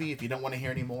the movie. If you don't want to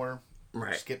hear any more,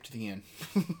 skip to the end.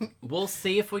 We'll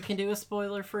see if we can do a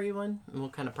spoiler-free one. We'll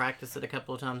kind of practice it a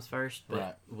couple of times first,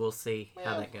 but we'll see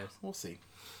how that goes. We'll see.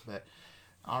 But,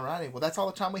 alrighty. Well, that's all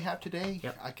the time we have today.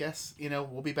 Yep. I guess,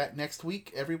 we'll be back next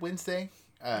week, every Wednesday.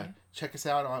 Check us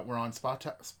out. We're on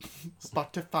Spotify.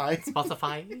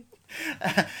 Spotify.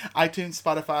 iTunes,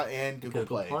 Spotify, and Google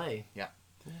Play. Yeah.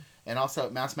 And also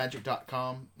at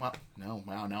mousemagic.com. Well, no,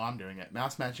 I'm doing it.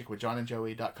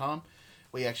 Mousemagic.com.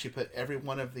 We actually put every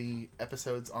one of the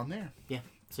episodes on there. Yeah,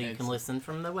 so you can listen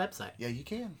from the website. Yeah, you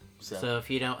can. So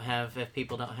if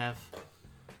people don't have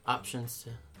options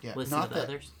to listen to the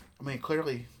others. I mean,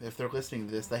 clearly, if they're listening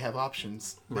to this, they have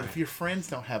options. But if your friends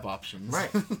don't have options. Right.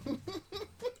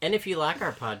 And if you like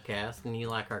our podcast and you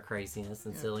like our craziness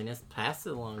and silliness, pass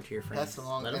it along to your friends. Pass it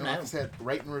along. Let them like know. I said,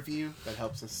 rate and review. That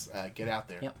helps us get out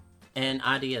there. Yep. And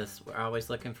ideas. We're always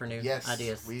looking for new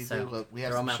ideas. We so do. We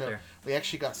have throw some them out there. We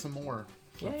actually got some more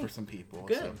for some people.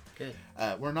 Good. Good.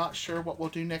 We're not sure what we'll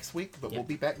do next week, but we'll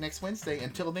be back next Wednesday.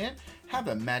 Until then, have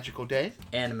a magical day.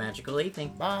 And a magical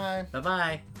evening. Bye.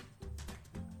 Bye-bye.